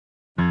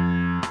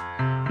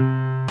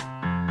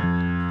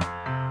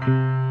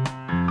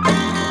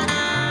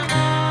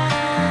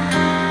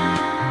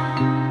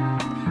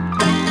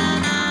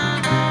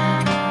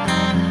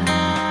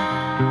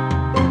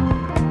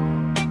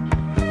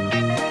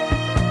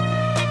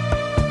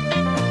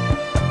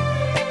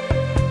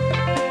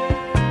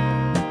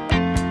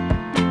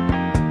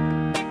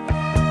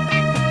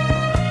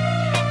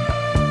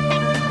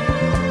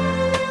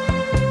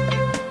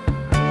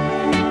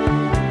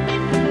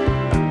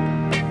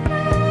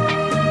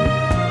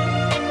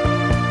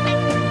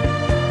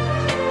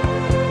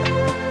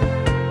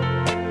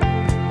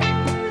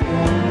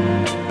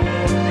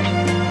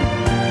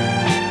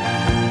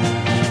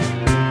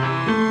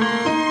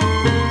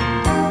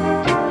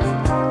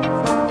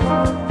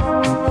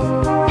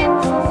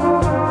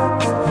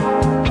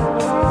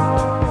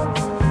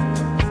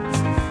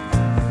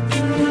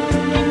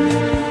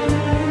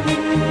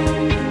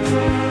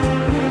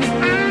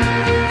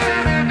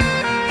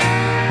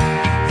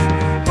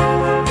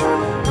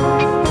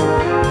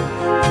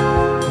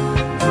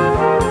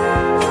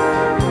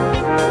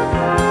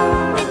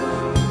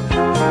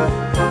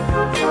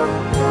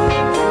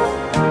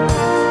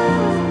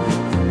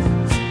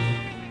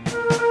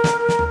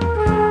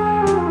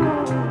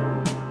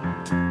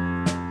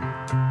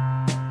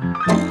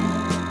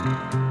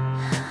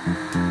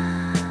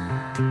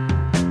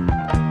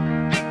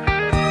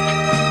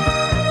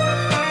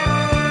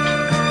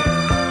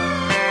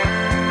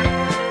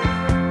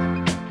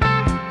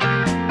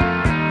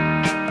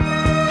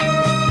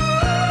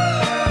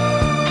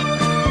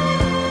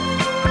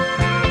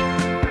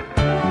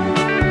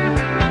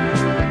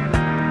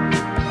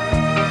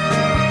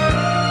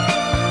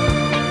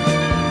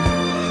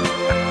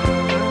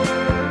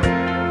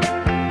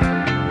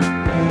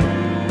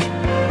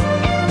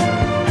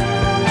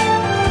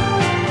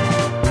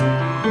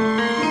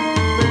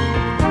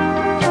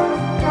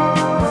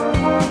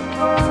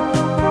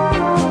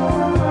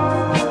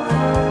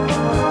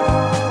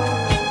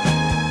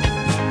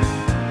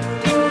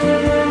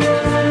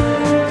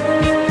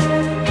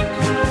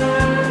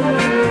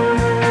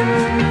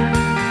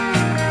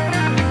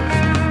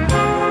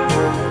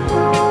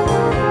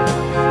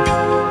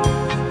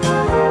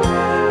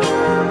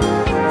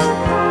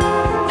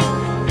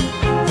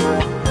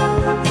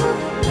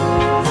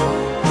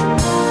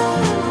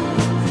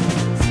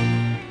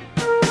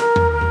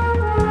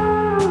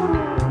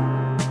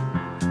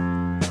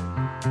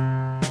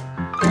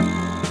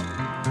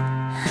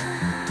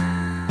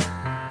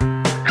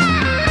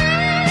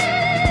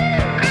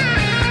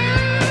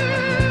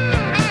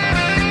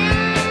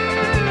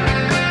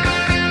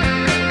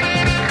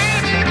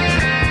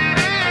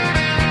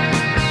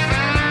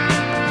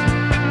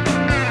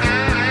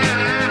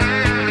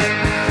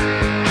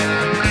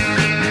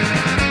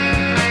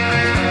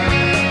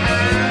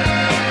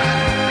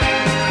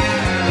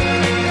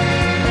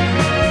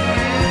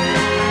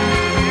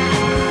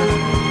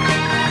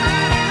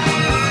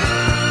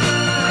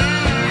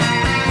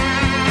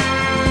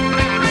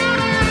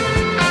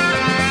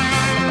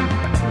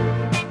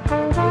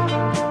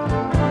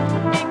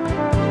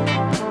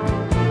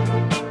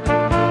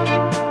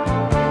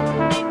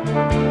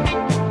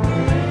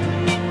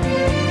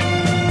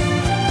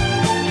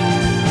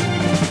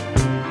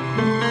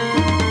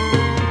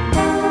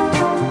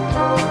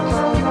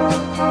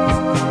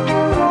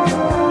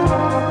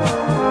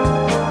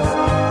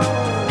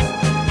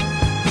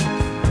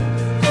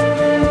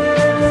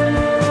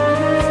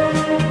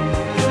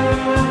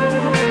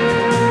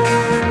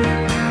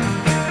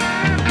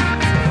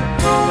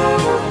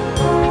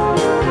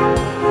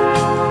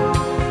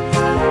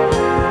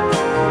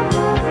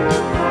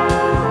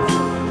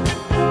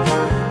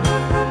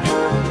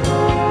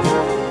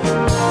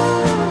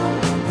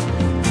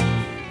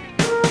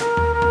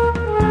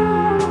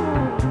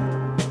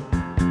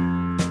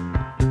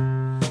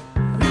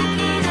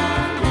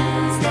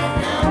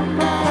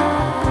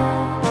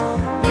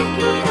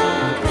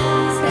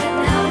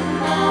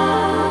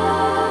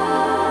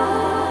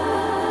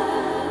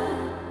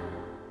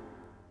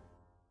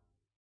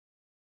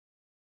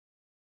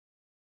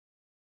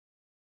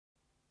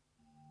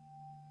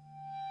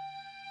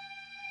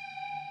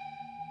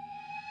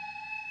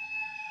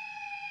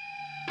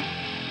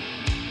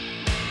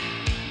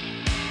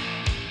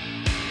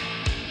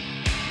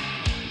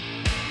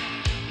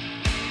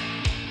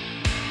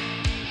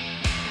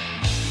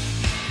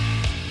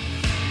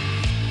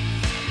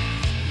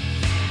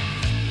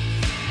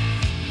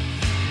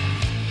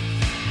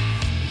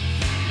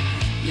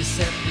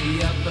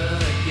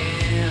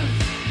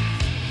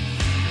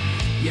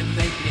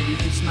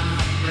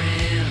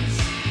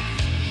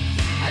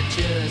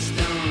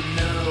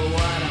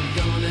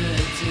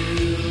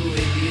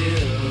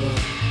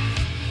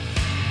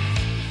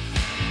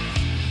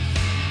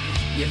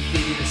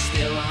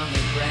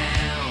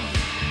around,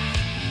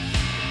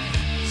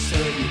 so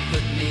you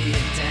put me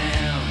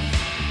down.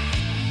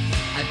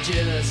 I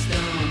just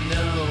don't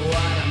know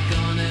what I'm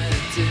gonna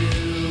do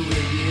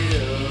with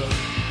you.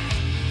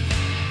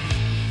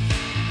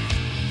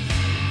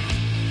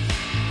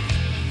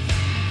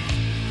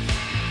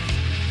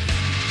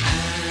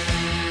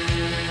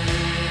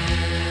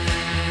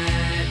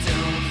 I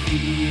don't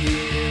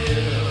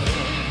feel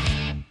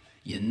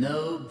you're no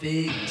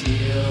big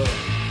deal.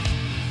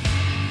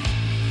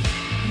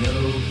 No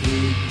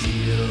big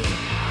deal.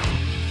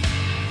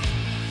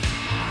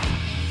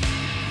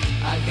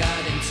 I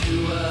got into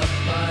a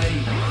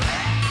fight,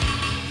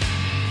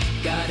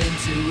 got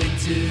into it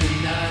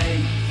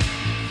tonight.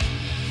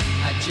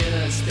 I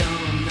just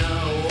don't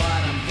know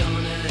what I'm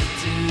gonna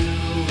do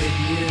with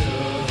you.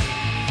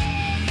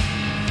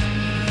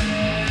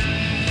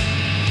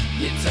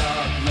 You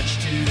talk much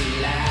too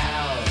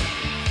loud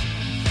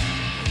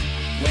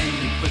when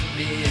you put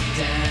me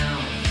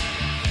down.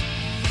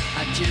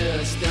 I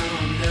just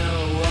don't know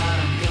what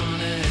I'm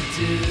gonna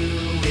do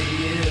with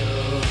you.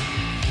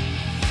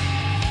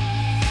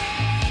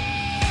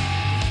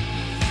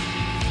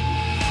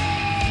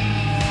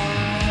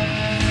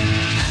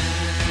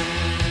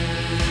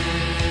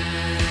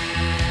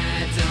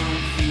 I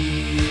don't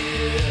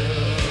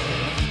feel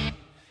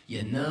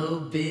you're no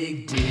big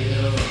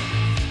deal.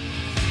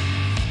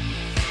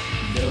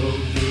 No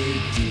big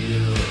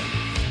deal.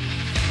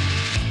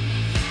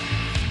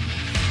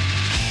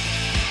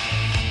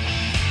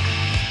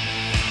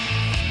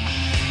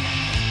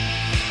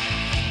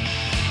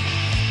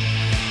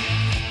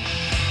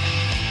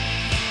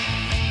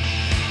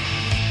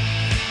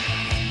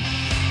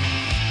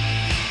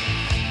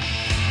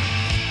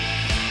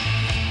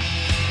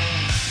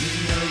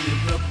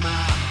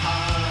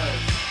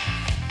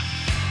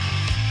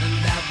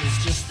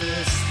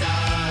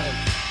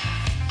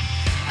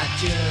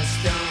 Just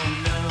don't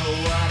know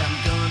what I'm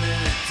gonna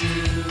do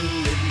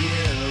with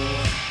you.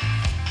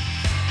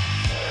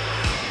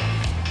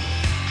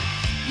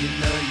 You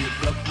know you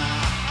broke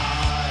my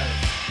heart,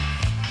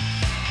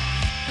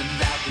 and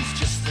that was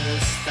just the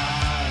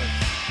start.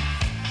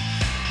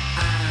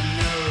 I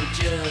know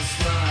just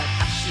what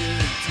I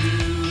should do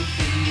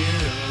for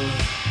you.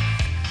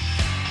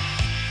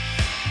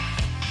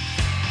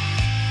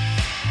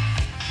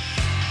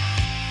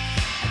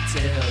 I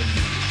tell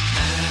you,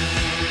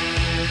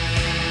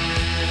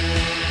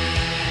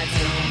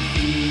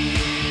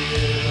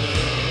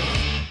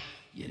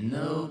 you're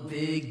no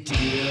big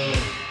deal.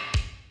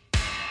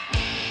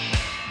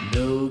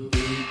 No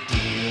big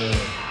deal.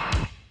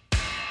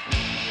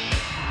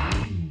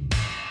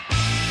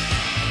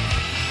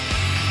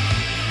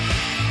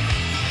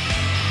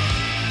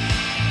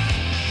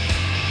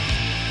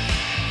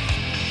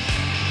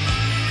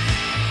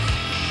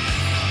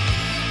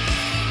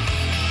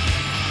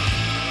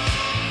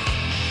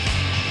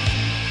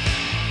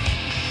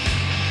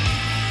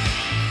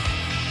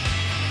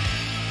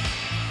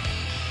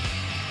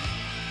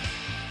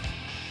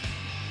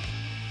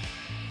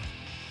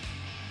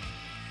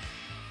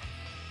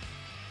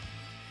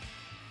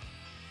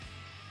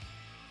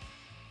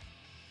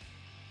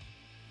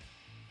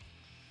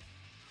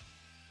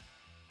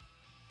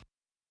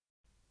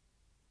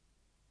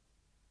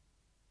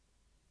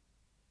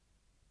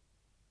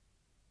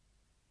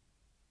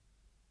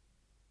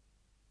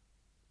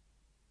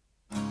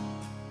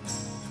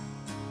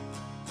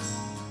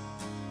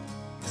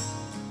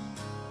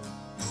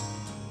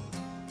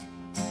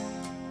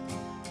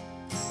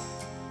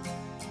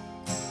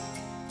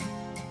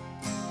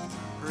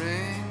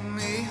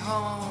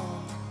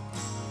 Home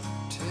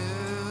to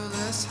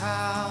this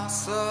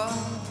house of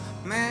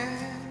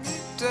many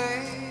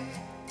days.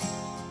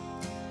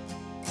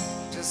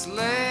 Just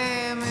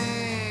lay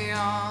me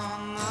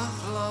on the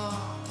floor,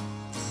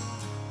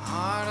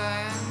 hard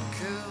and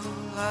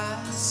cool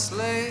as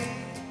sleep.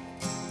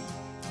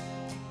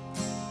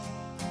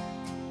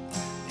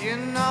 You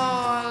know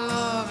I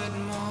love it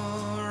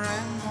more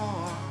and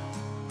more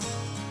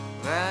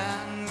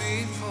than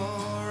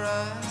before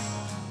I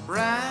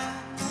ran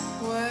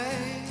away.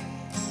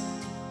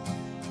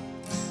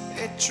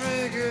 It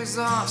triggers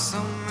off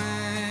so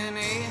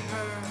many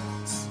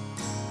hurts,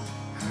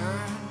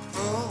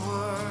 hurtful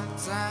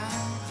words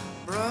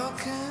and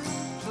broken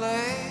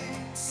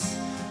plates.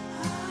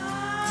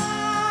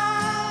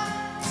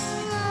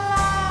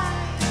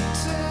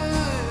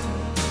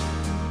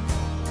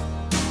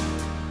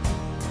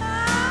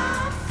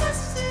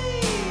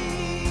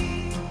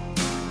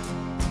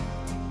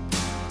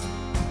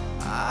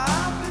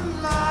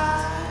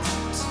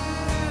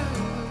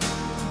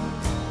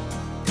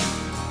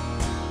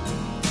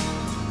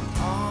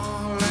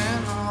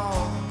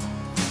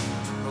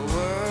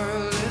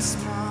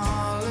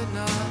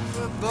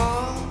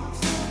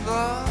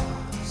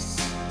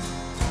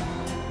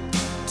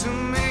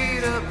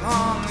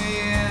 Upon the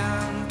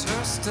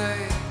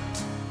interstate,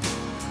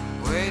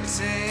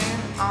 waiting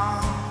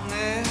on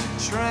a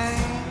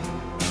train.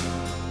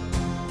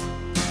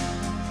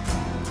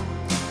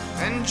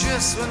 And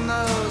just when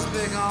those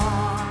big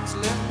arms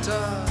lift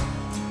up,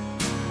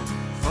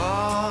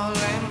 fall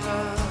in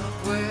love.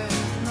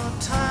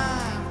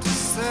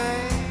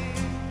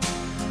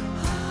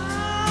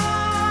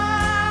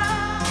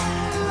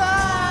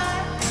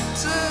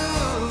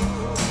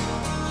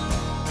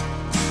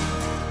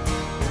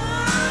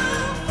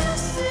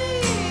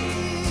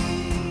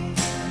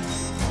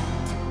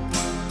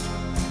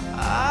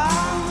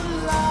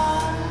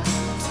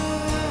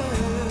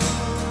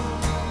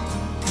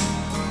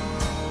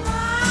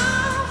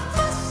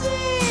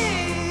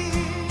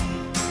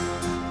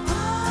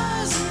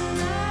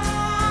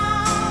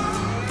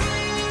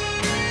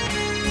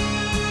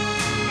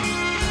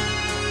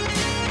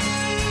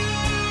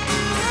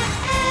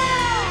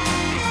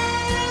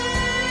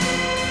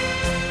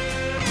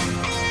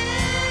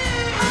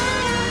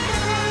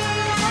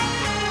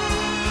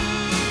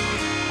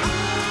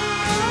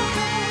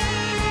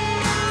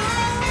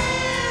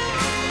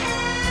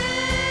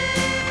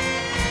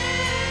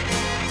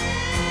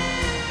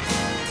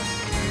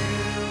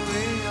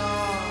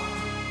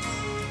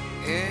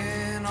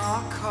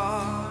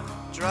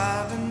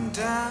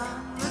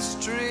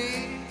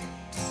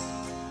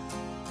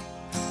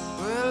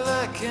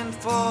 looking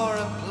for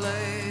a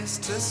place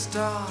to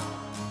stop,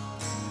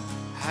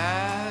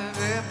 have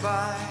a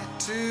bite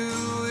to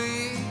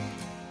eat.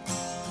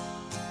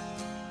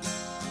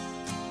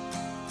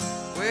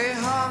 We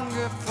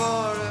hunger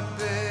for a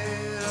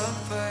bit of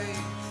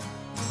faith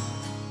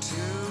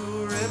to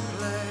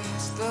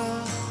replace the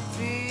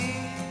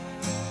fear.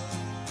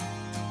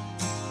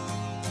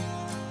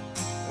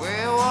 We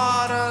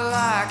water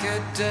like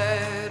a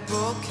dead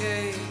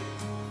bouquet,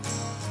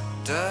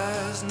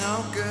 does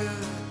no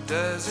good,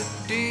 does it,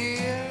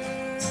 dear?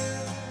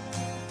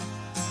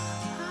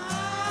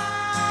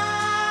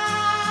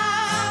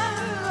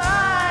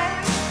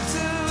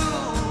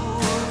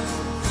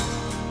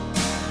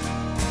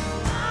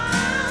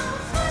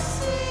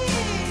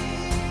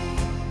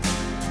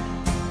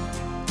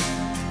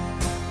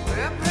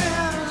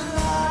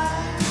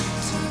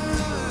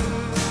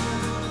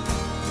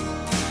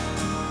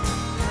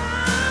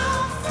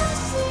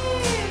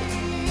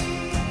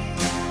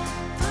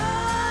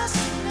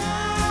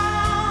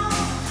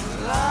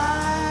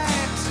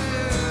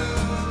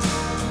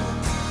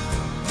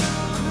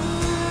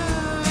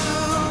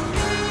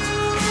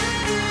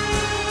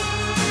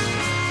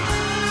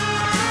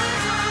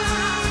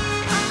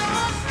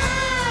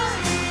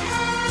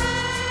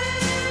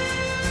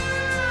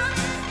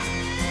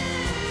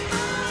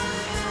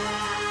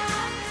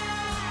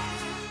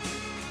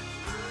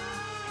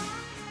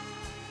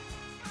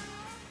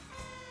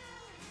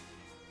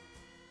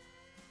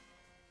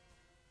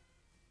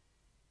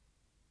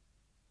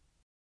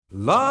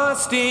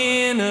 Lost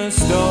in a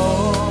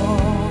storm,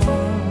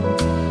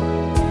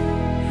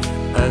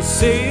 I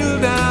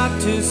sailed out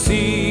to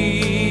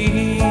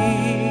sea,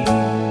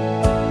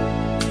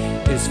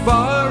 as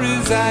far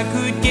as I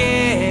could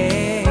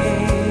get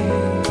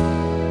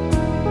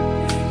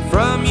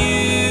from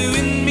you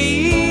and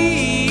me.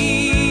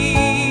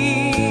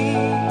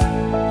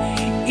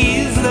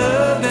 Is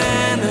love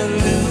an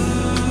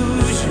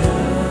illusion?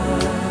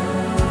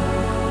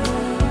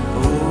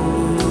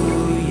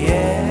 Oh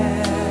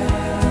yeah,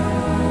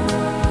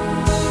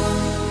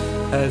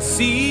 I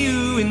see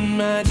you in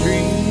my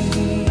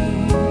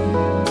dreams,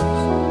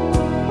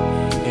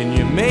 and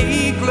you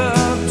make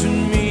love to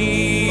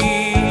me.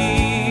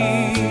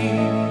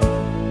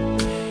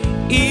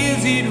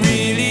 Is it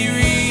really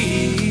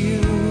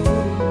real,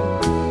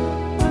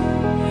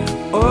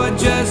 or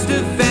just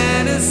a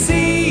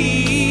fantasy?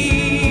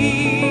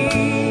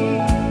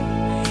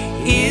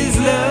 Is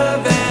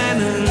love an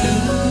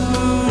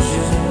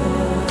illusion?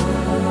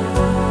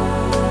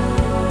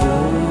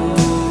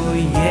 Oh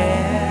yeah.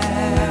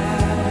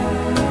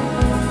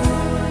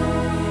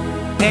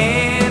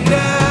 And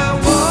I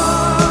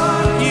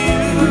want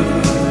you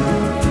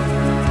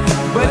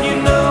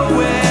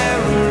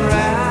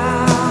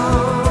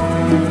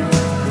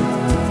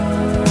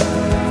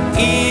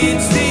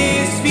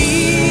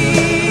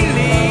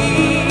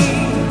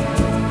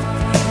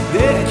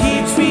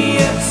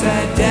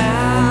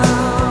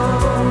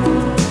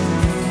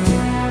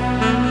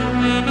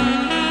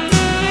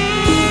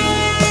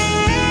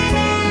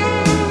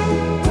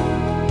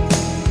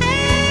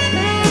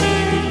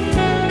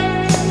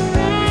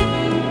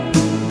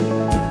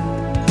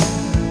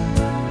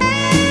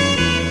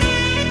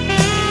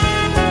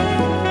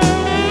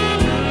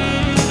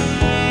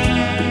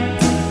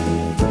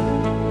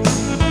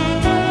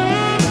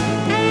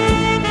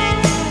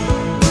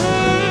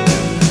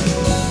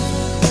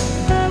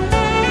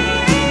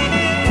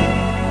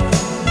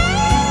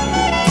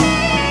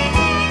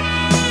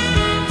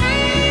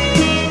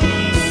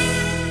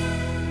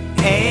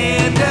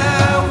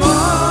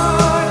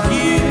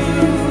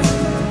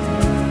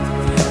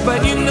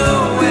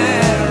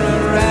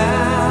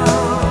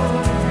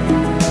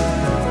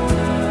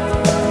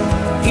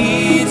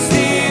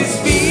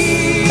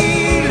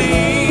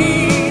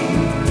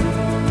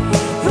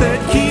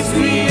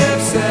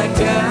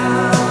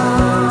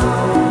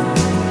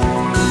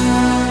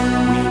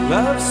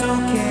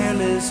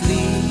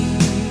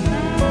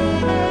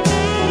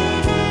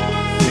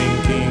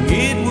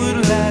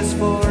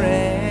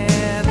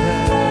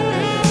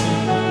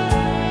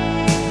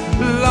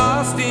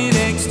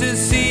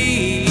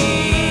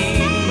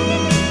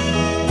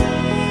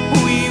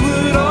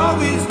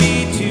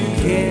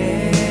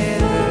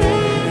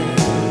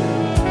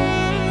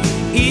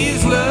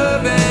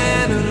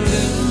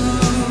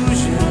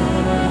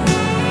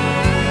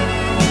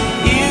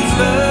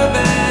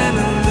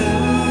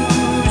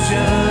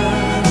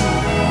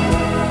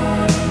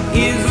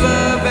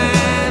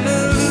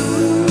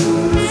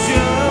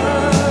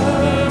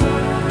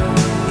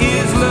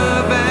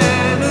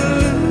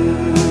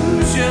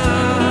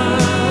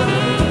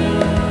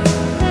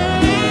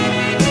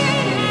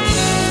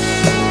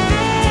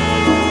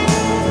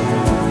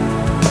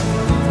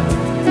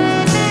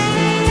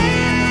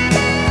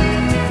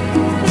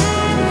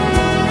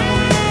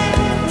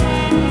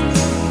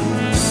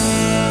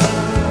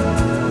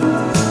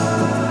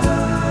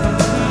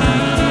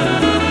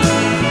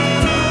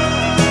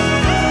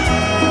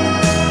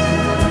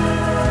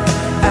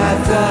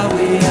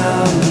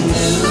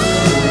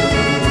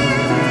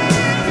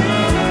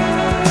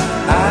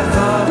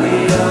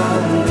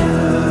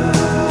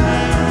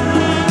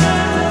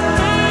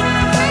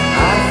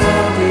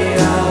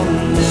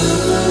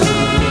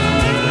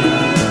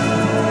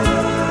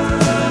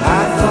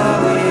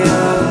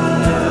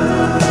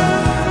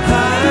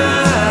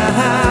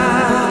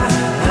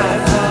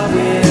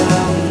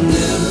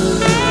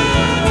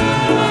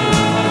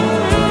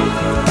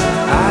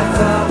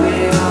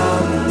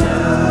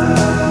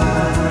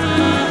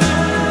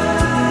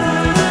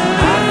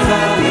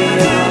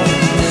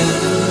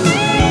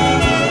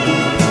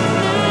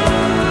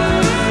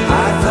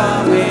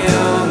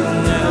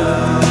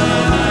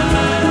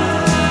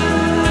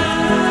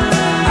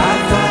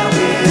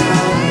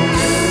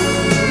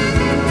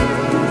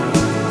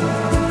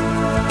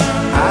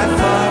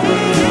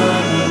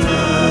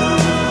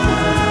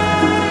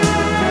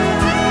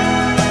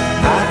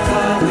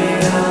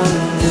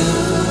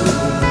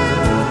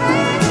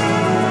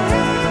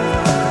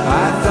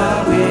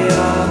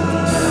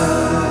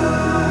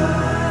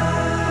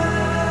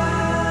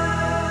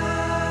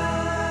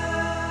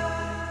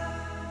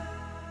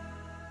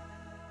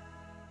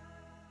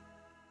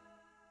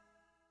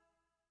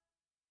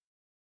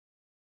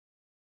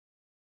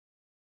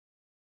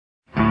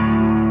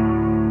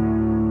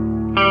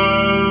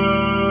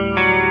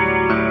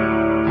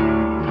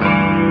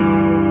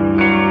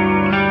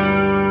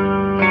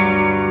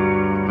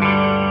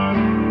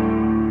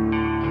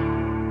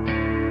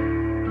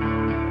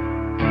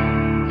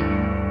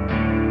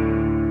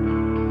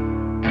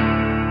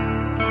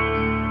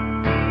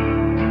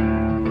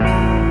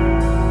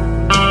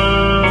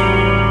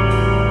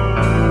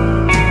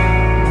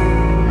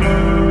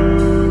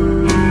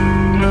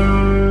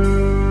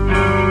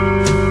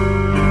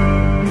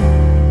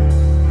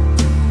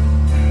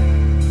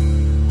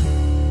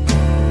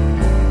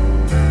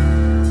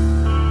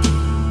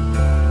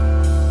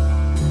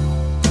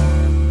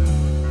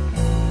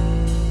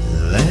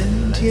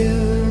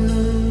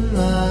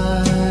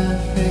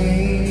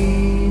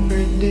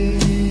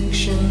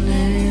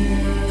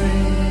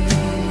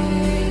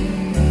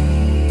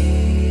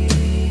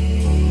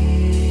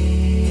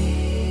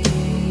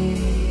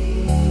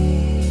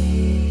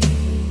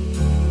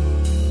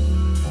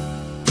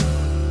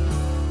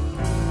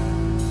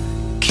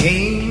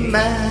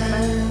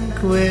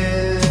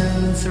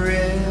with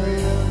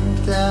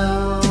ripped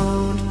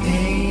out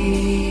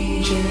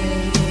pages.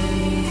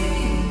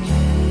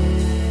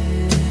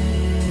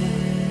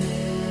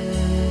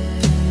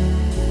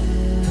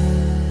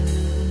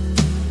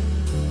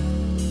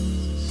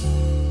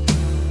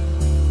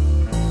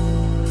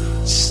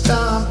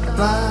 Stopped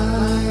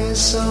by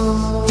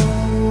someone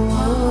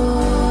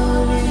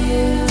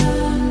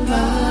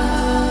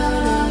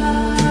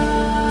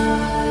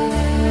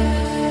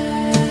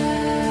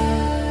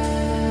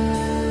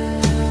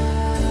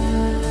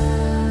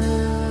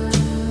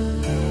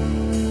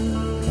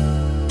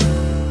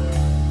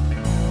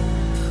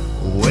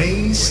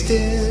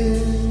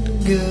wasted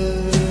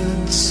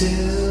good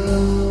silverware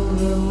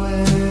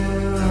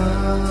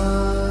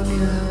on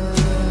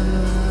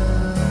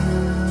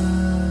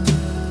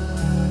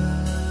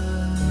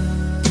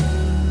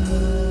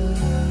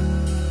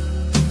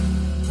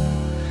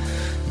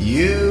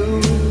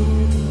you.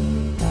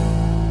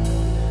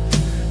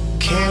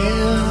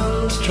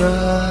 Can't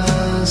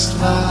trust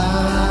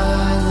violence.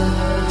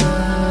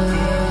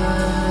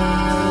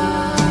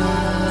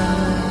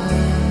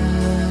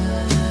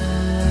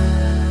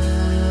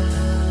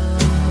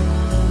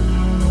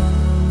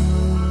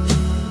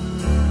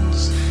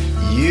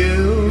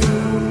 You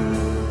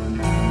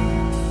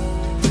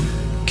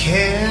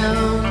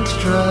can't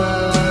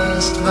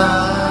trust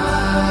violence.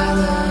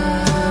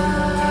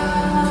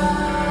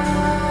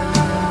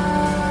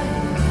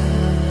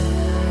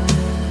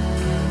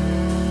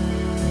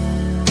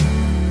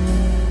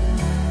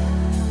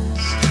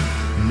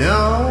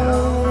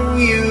 No,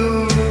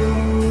 you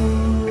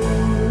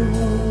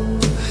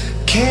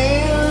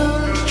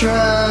can't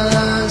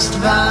trust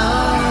violence.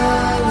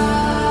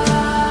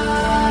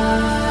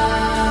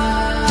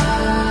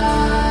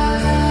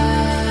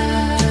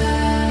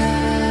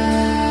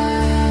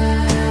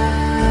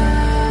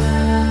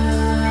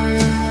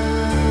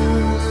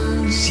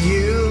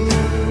 You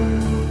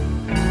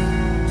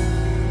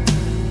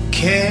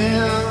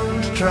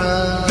can't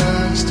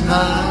trust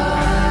violence.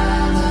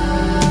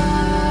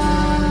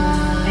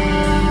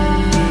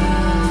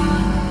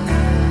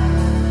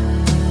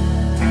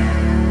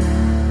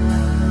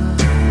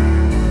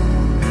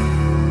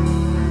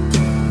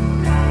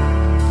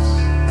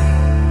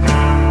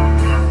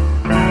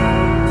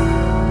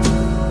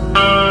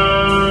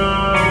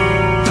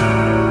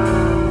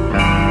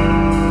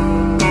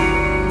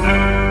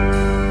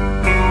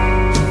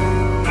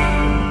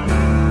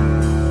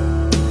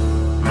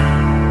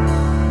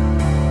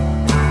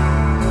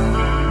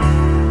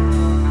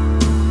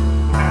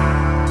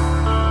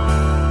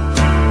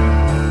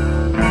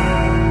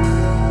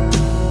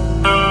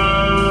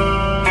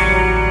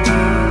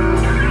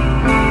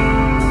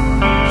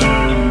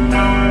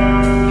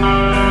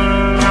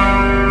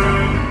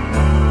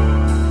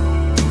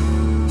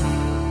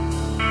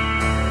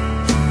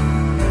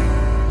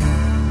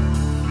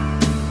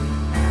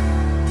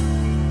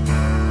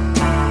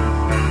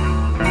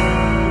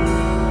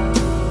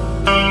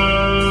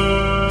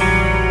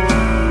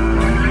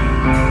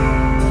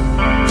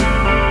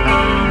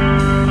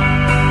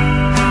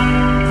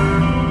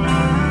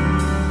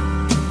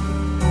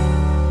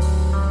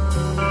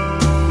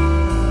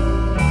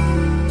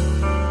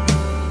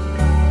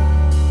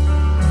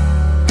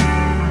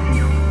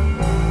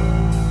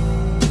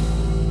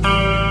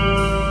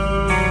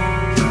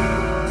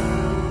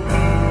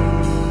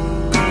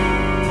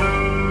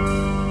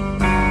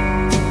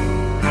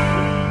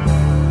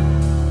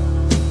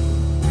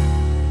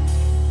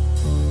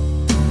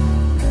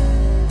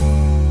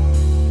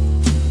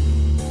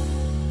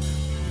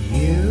 You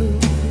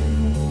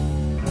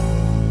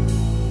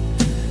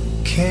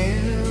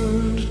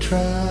can't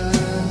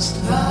trust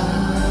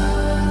violence.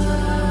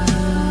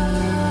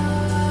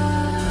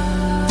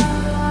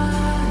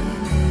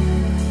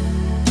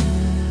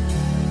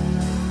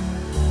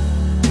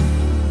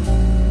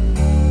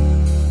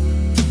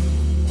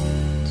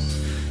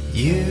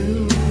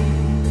 You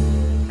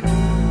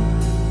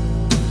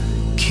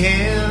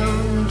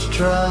can't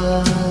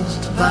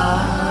trust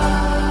violence.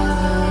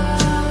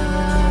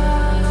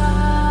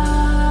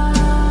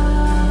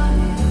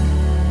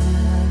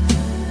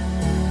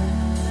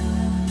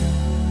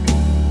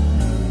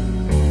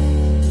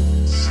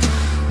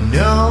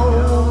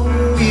 No,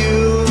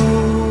 you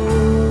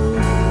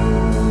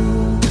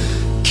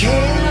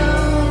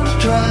can't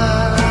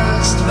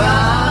trust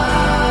violence.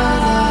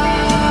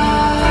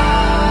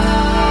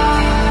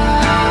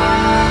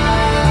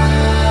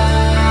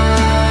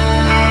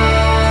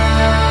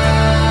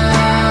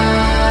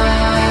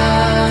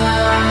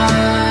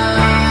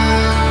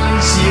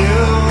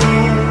 You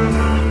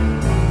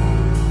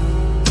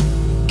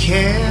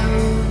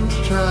can't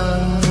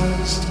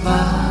trust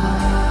violence.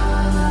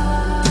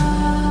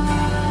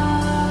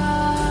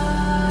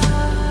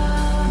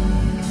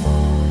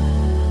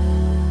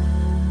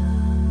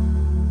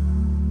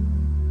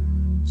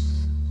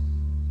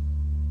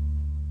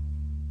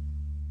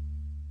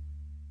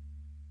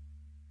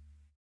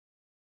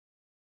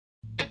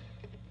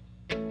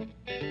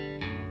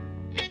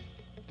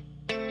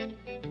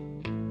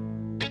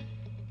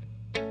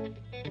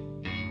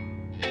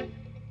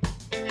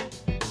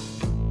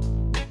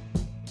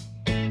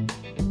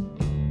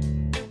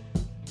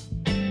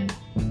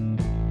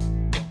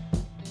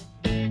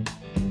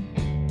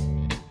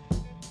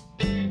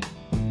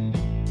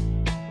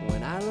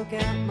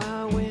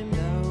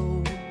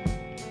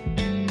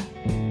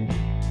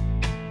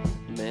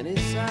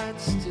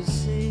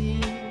 see.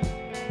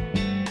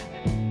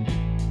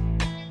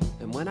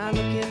 And when I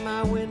look in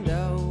my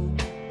window,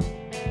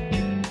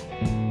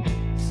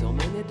 so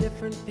many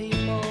different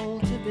people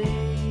to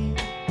be.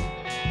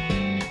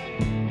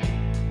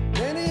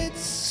 Then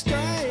it's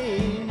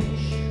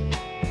strange,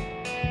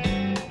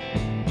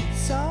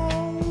 so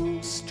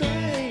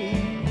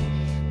strange.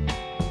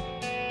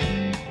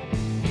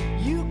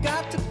 You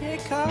got to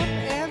pick up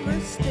every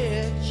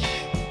stitch.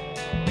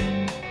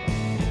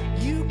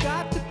 You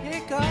got to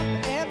pick up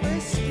every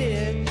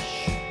stitch.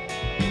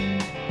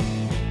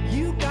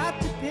 You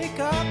got to pick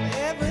up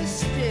every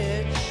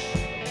stitch.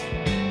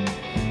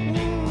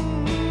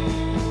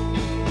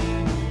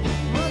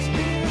 Must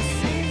be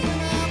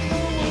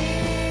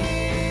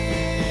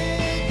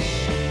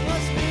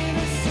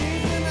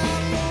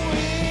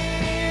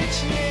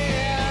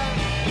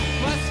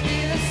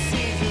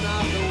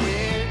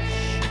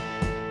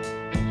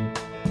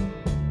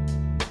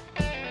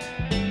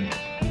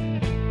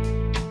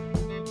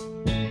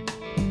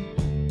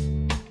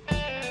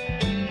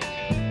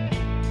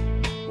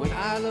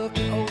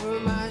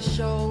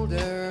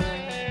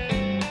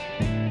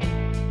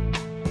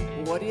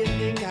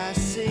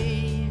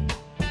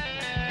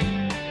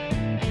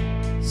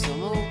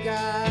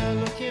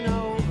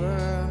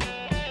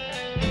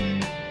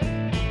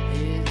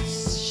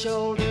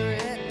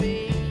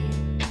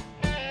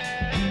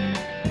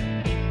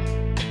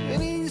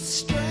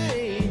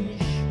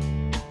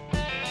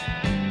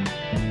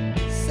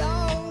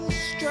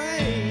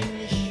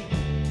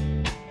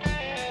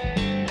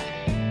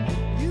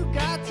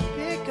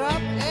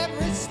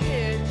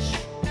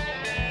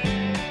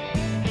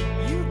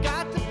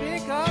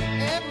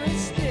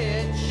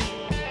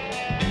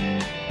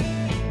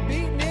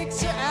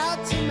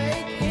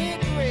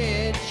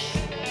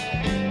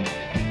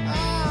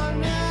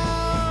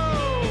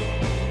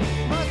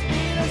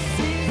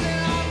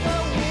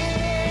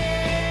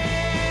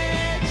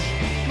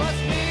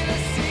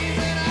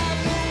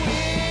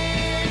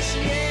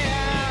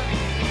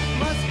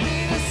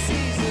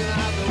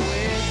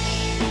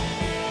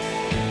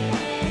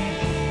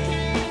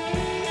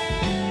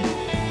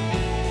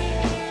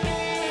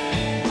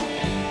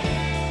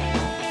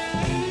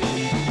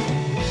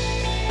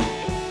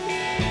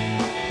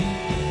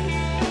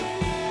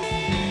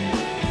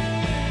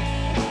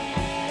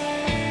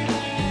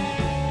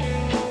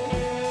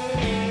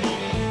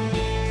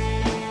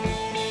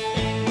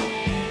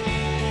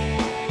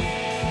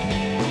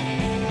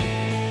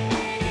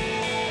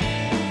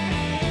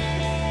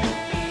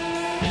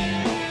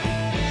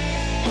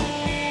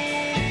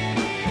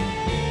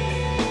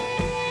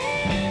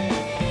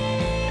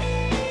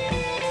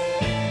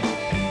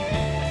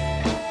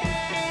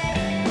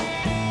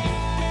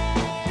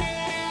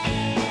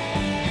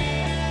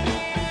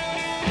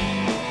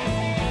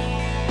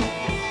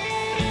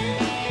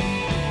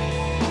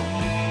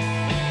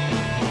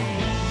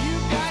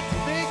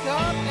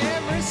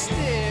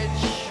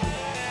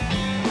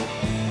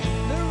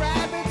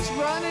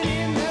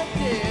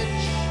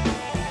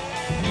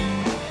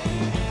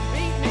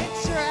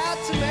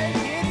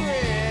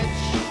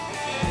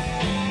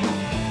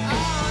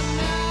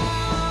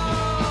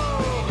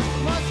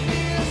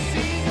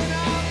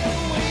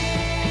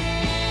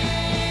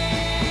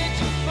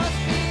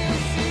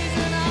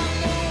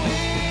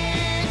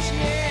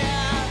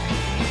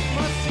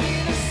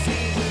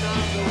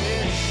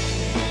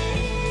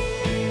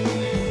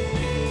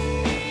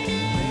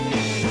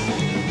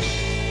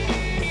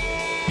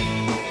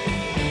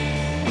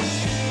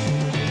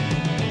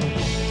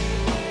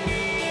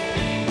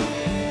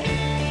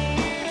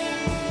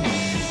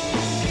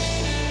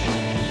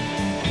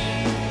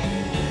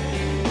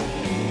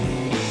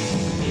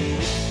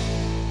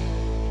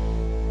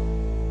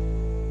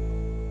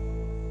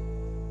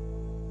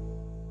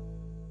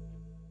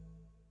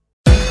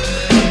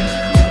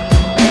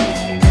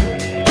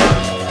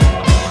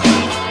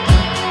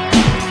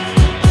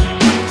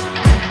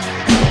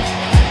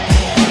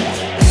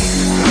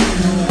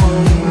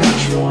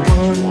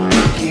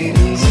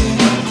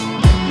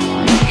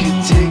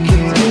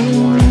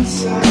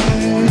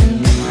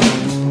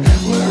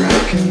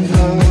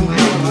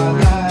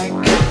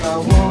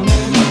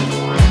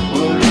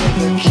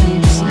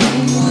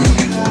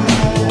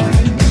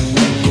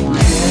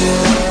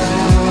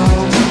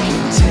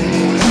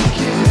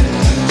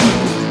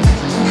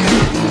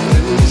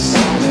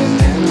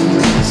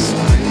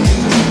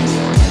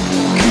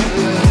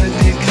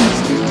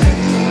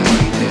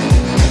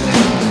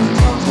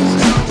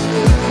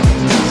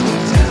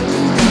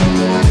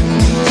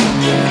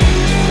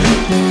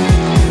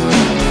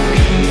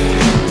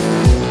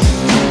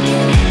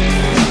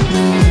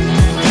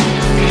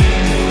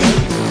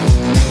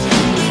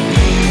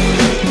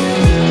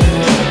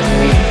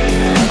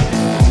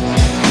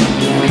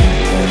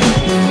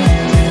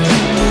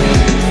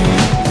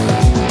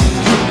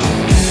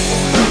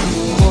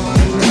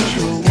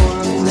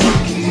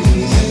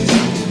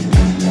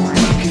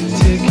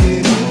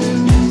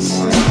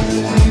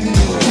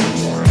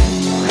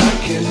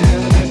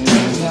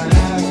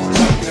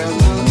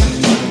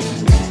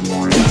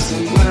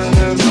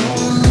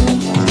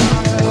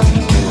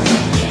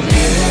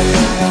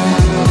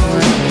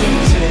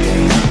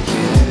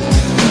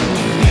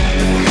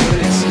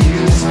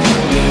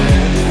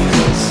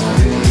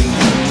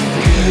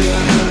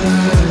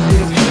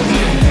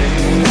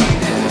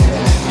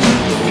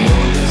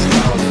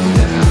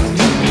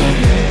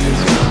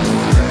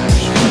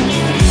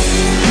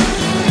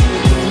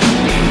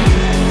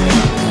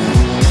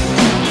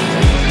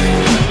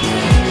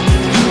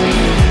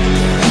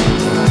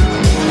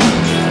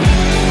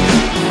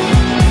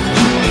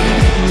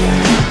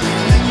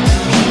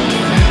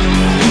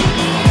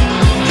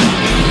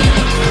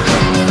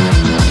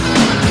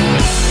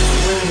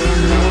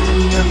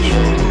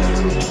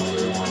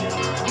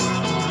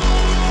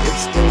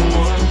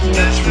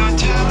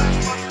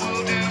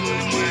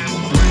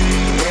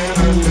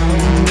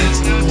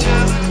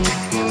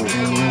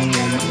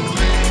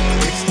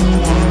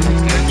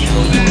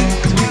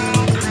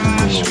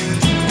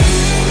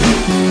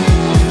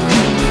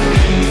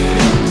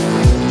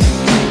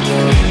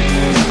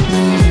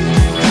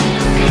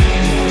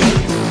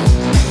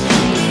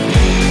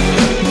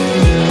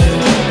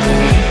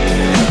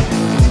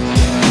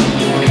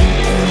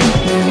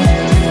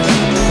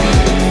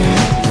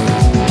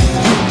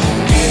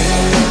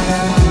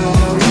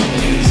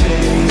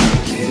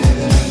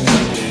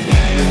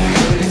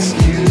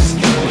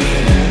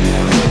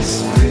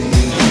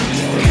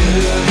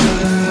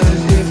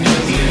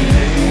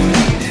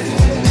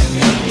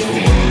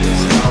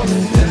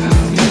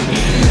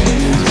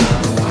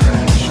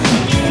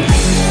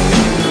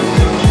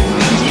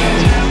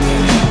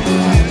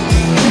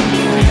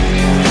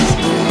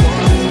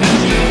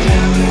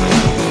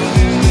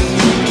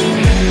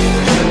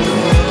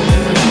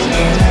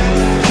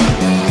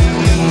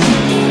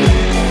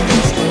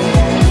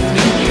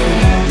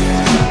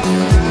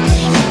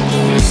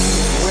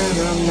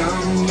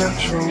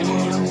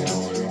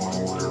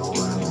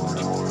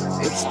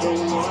It's the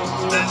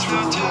one that's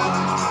right.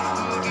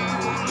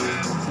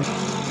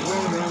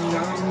 When I'm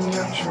young,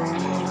 natural.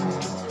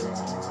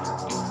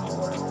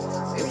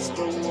 It's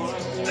the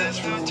one that's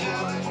right.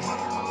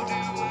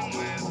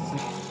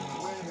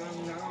 When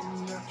I'm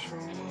young,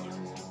 natural.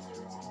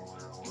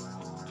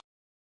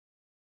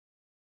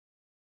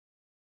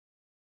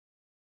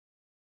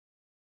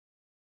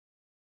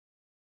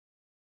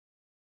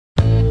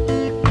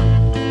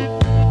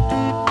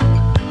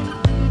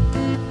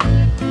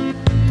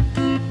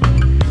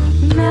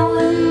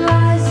 Melon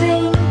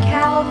rising,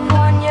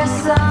 California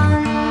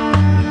sun,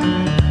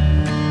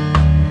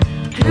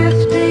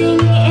 drifting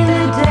in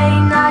a day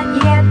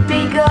not yet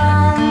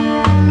begun.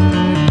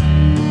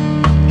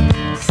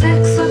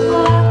 6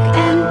 o'clock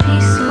and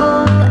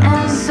peaceful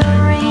and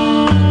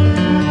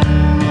serene,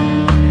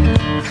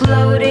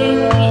 floating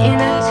in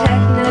a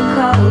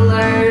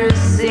technicolor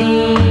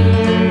scene.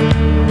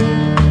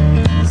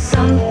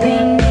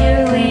 Something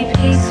nearly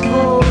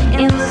peaceful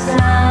in the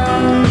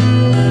sound,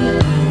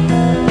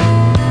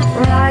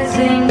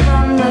 rising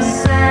from the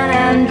San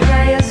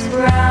Andreas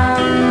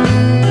ground.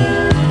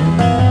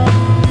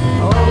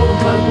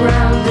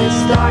 Overground it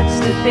starts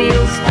to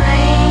feel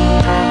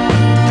strange.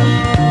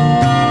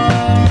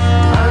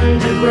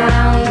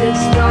 Underground it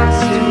starts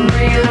to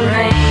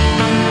rearrange.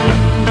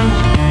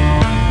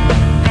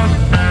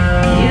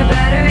 You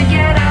better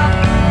get up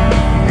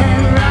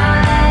and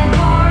run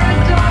for a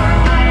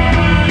doorway.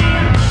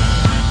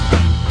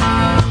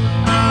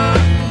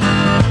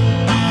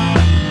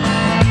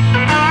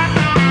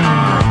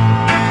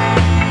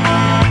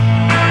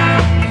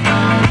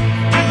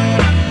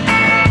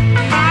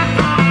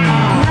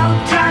 No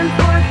time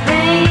for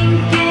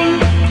thinking,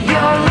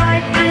 your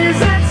life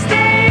is at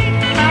stake.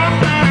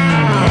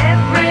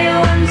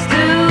 Everyone's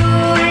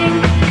doing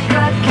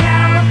the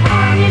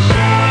California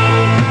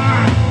shake.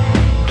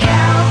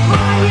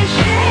 California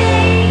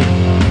shake.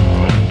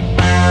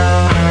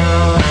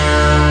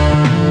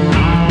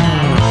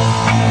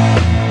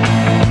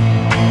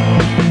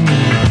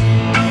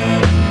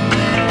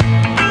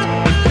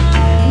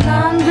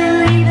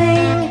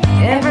 Non-believing,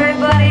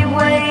 everybody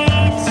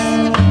waits.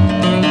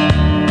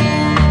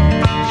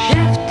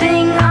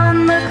 Shifting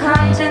on the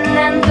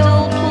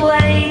continental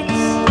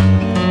plates.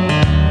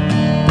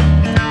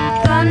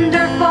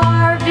 Thunder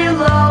far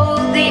below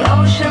the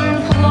ocean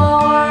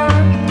floor.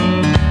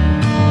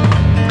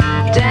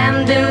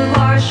 Damned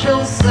impartial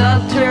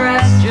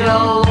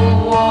subterrestrial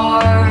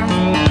war.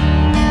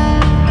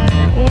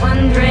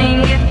 Wondering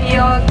if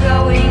you're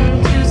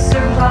going to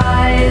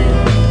survive.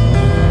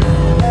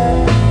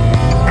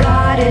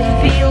 God, it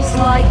feels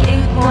like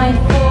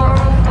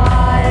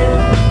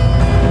 8.405.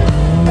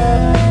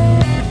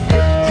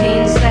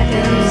 15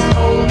 seconds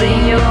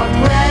holding your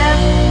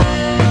breath.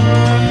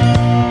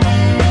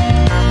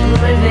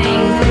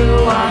 Living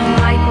through a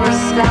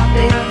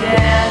microscopic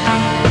death.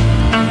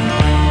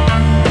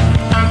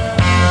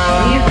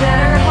 You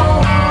better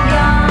hold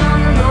on,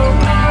 the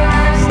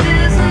worst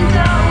isn't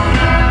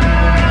over.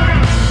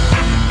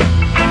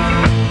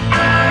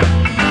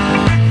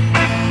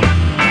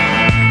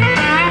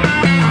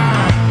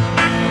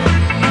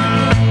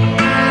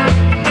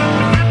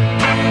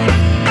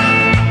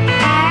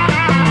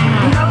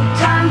 No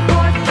time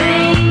for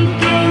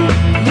thinking,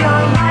 your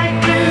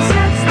life is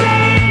at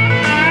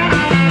stake.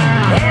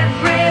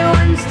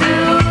 Everyone's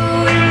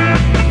doing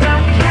the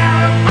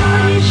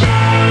California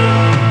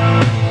shake.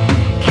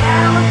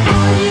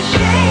 California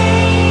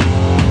shake.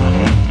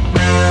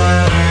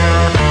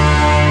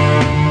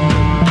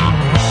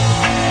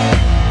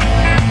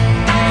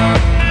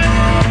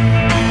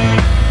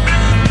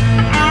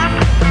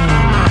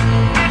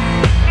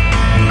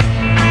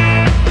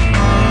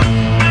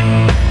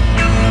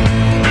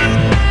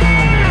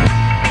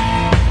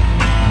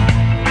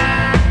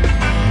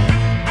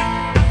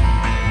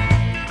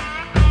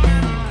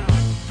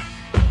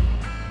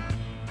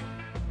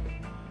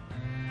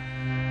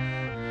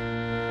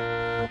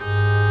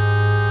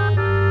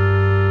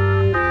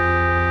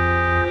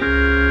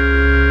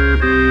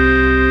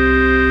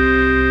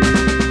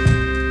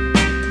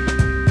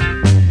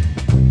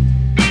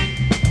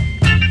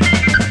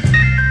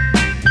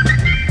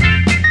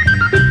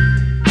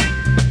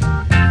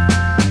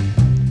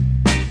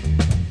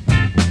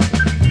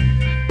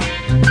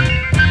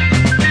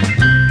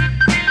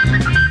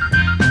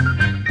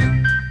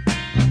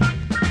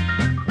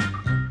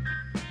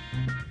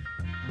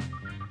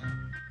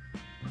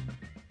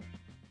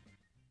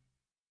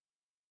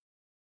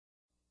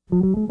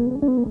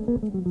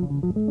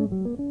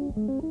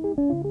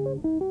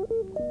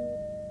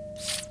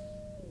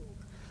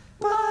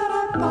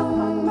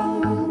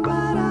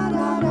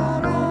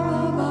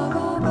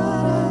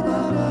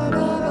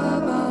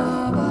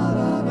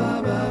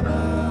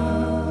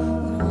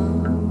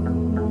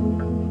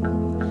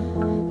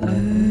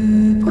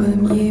 Le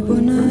premier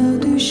bonheur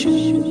du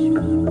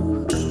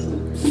jour,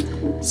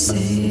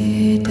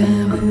 c'est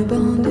un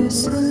ruban de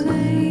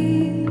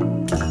soleil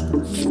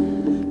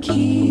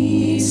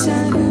qui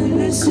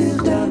s'enroule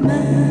sur ta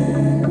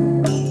main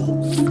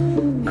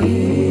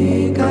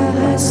et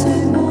caresse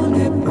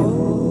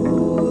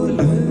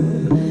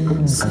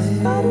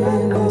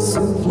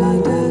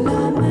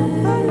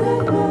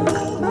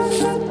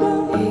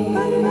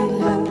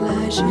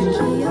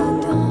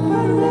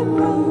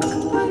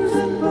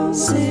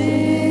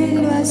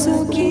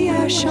l'oiseau qui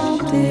a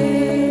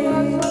chanté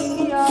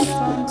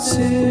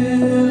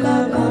sur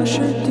la branche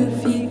du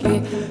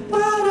figuier.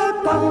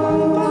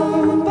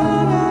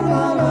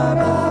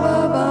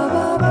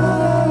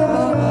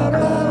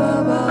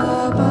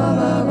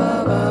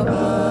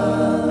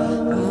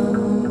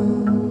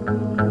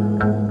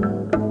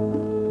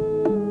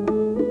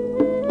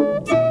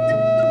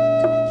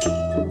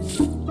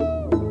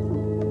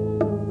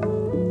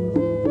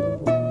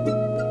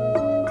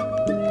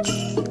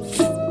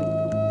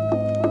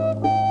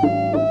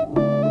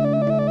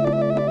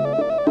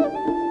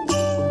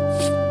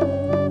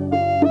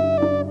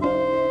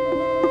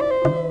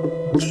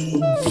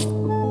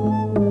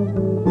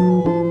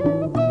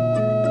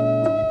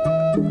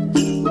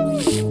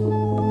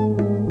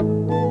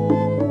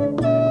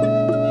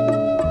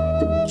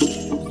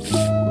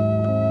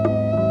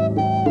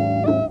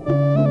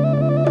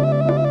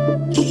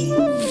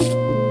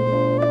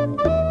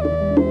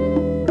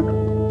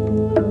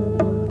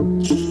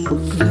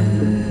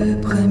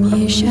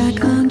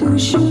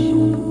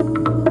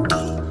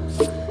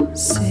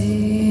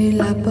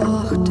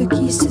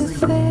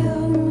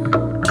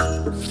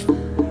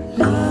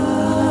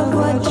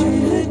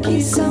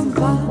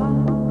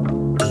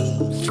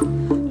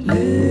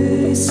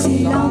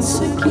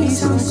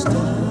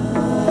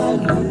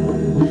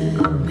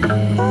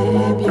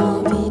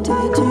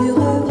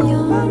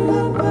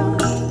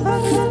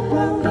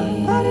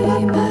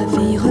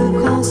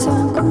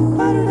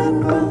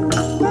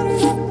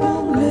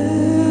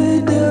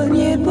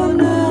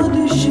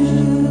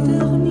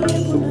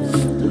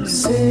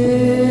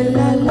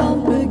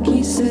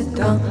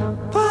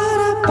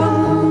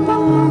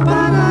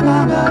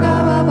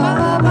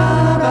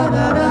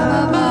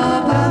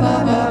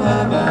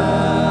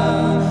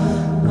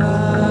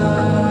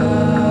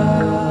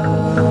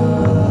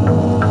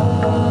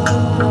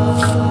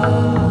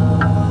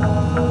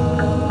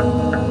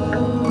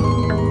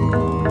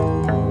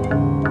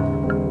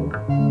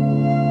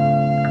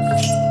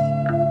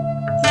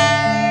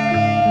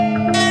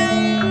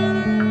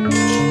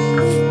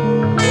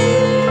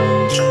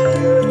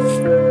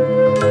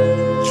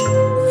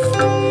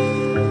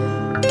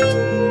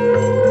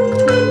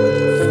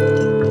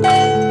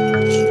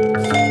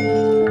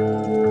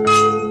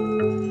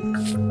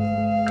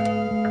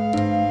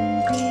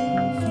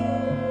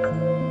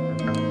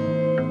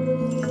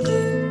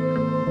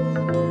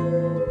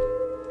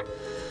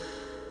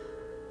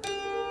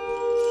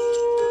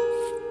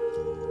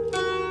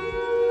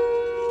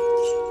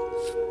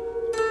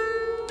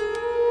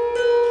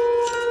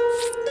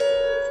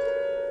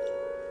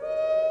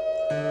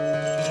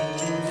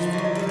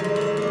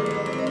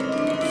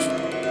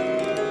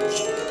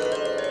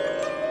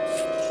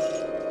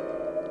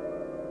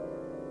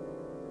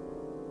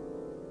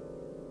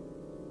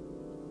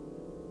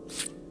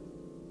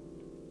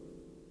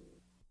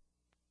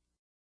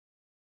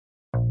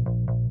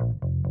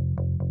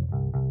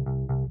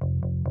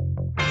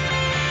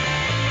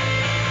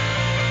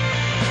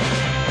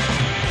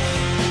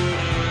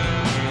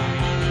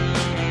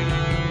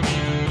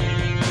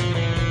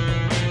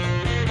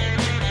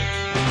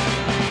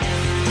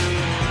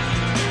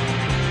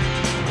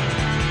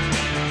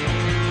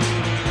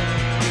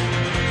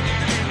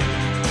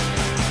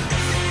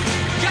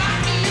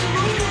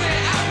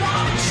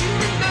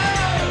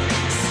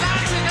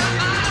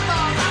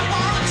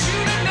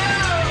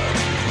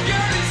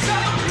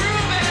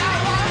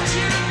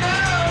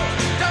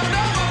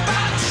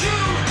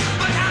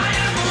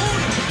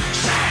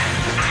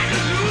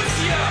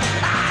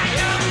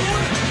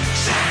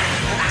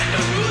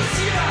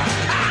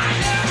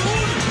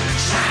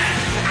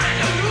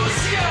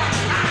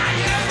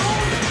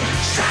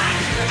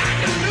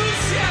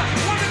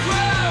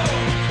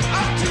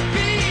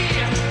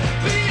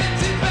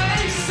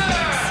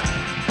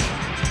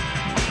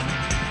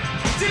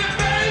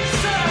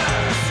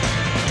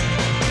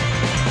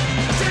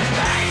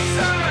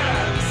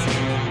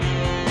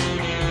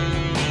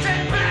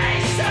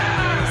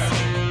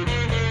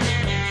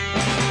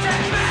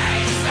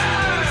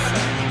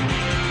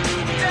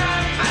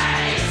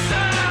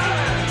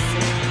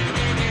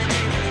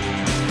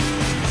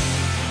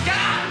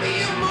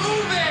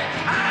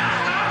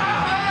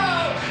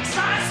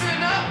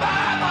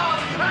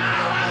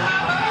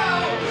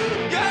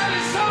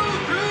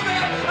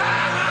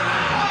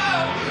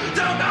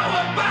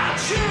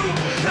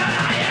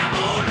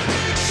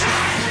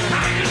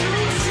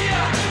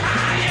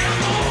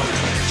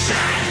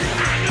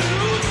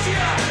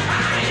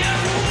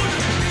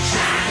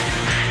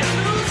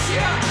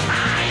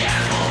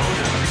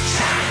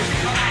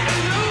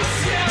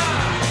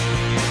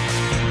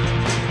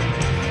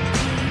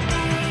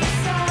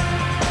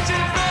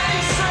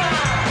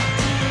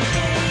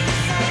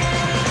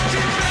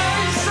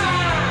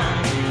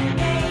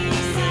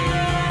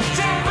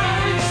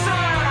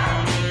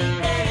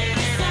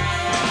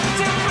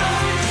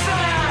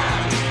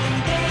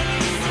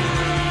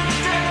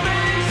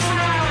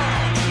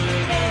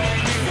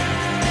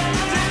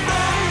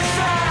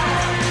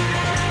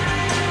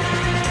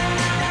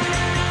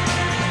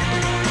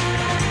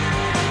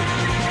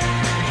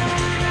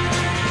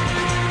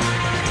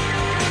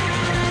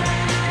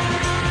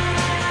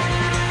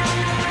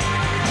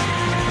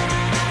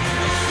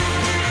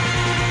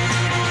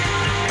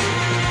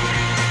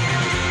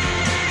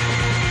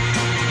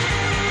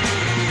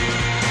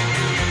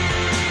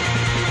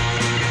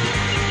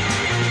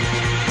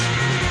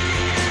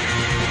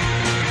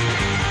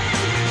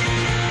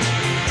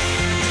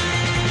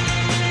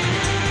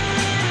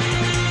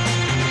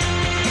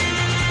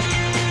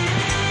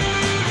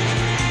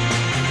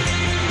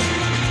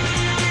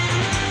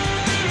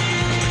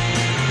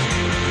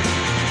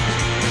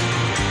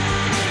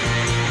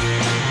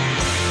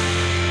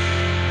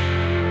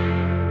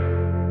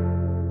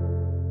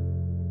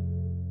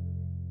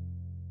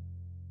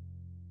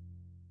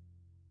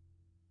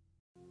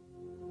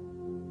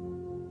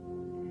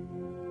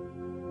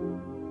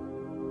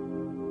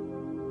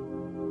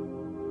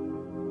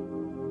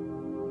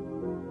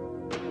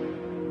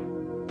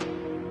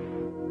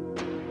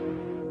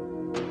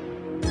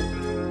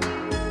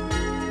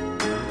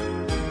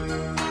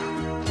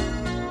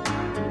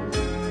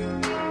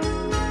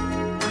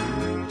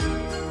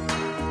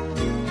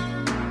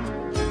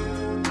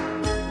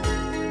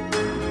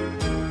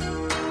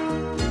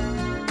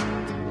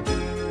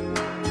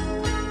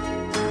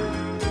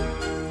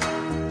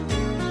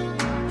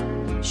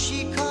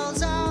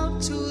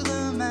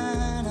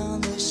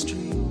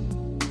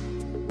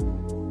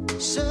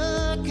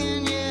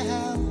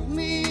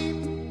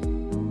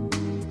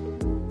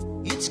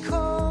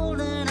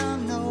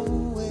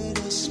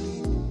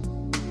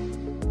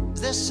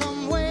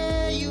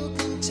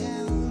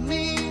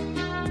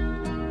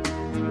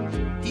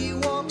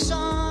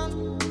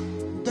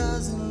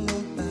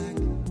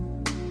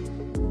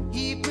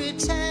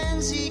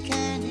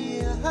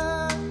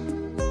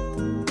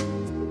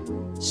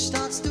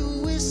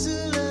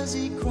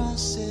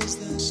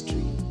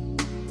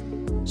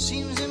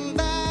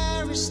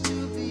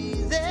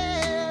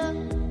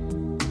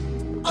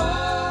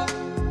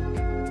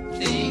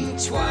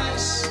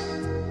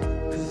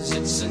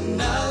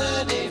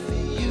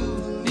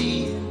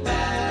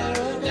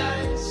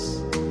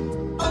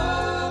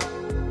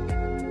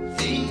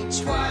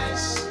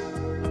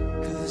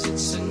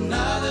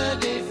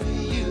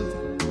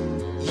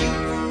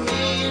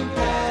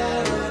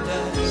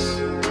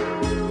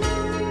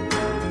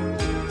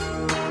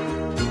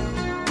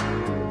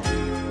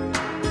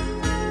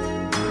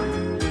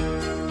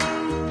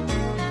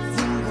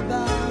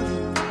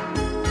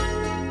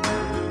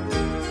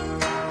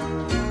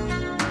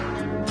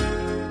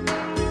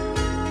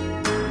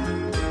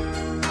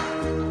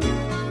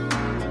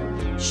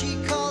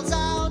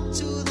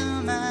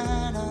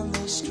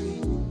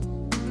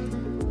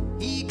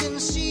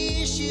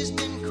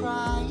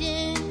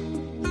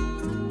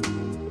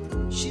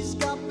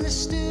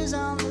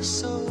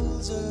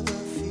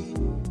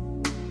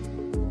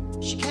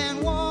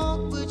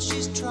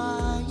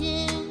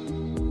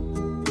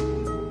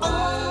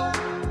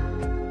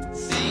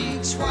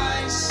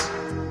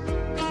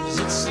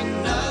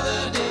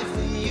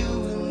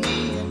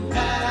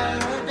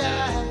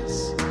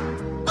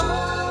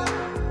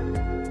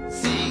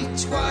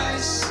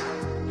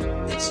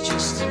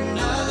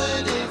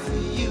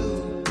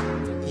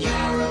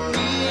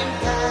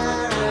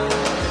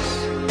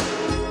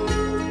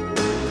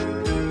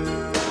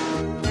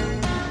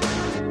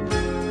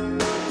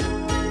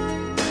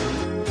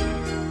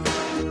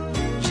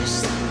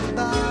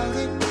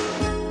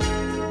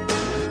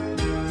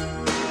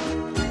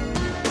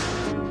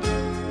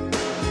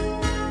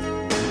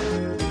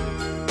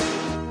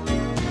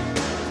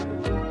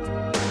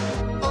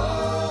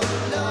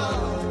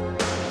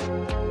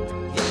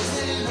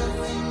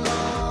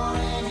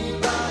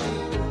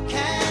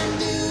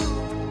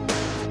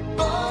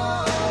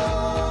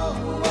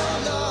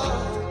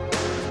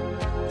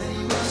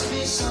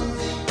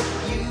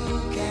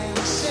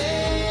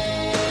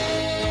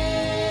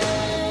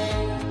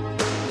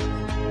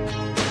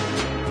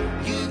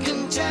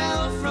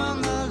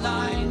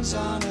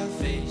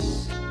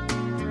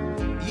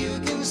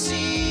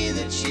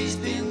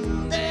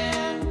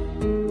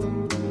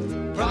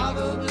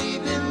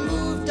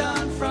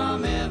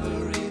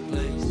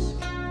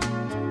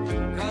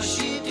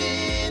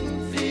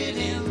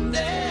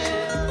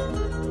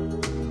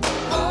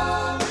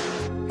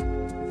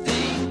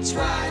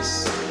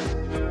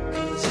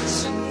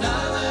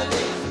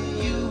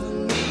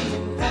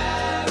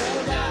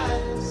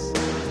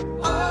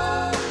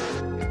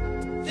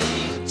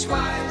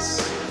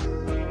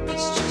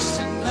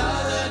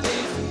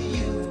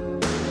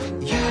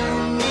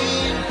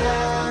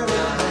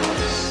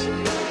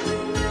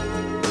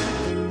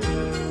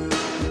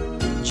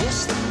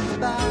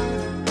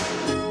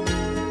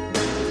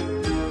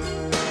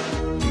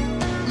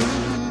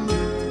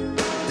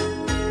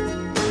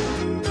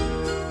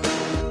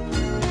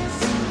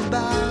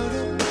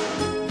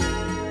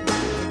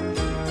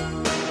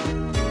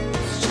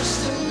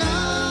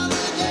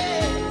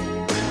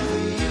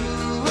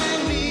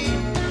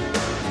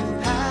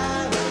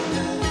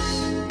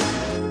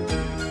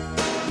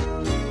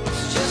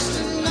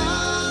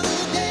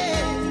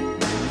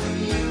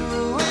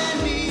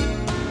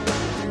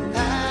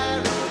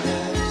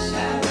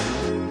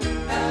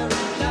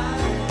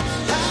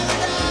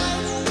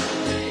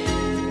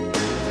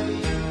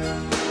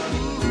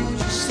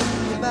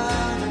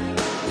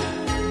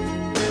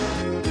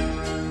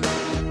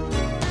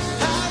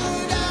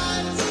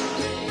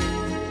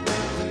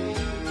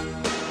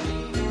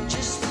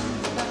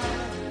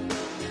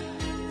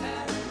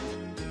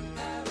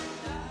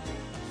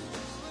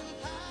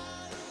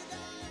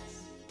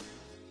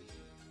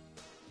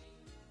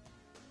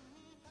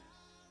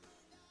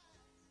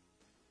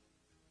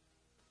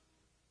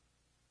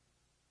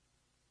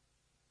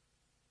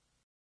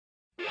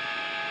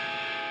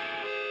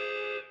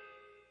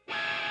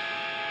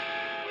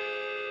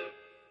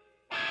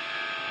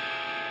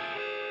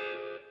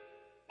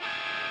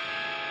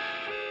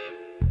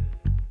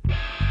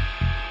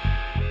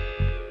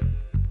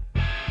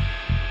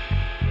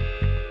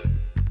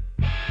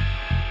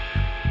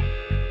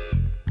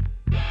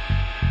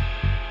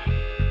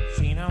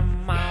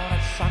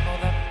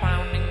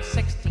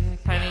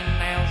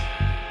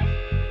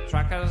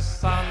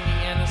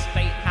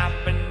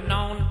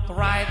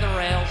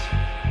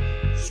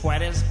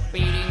 Sweat is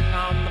beating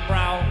on the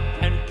brow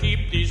and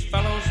keep these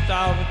fellows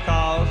down,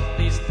 cause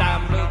these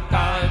damn blue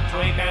collar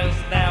tweakers,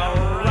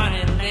 they're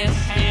running this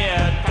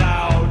here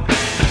town.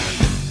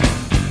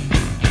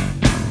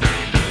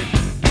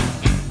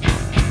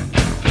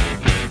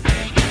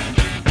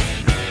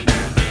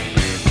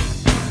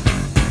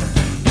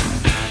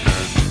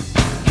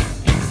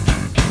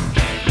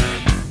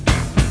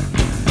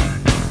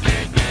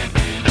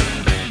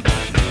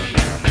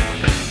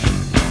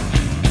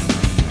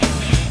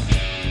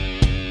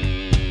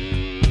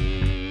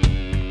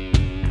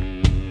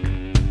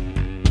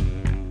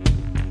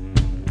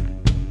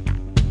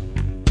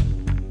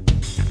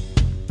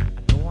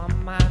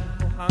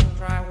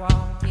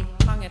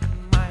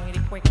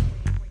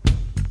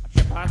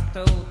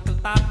 To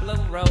that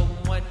blue room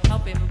would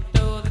help him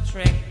do the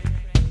trick.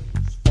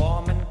 His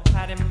foreman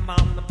pat him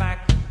on the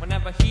back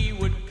whenever he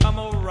would come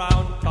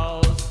around,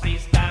 cause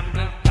these damn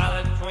blue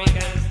collar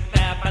tweakers,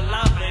 they're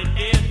beloved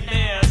in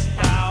this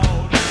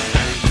town.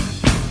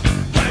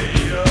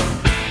 Hey,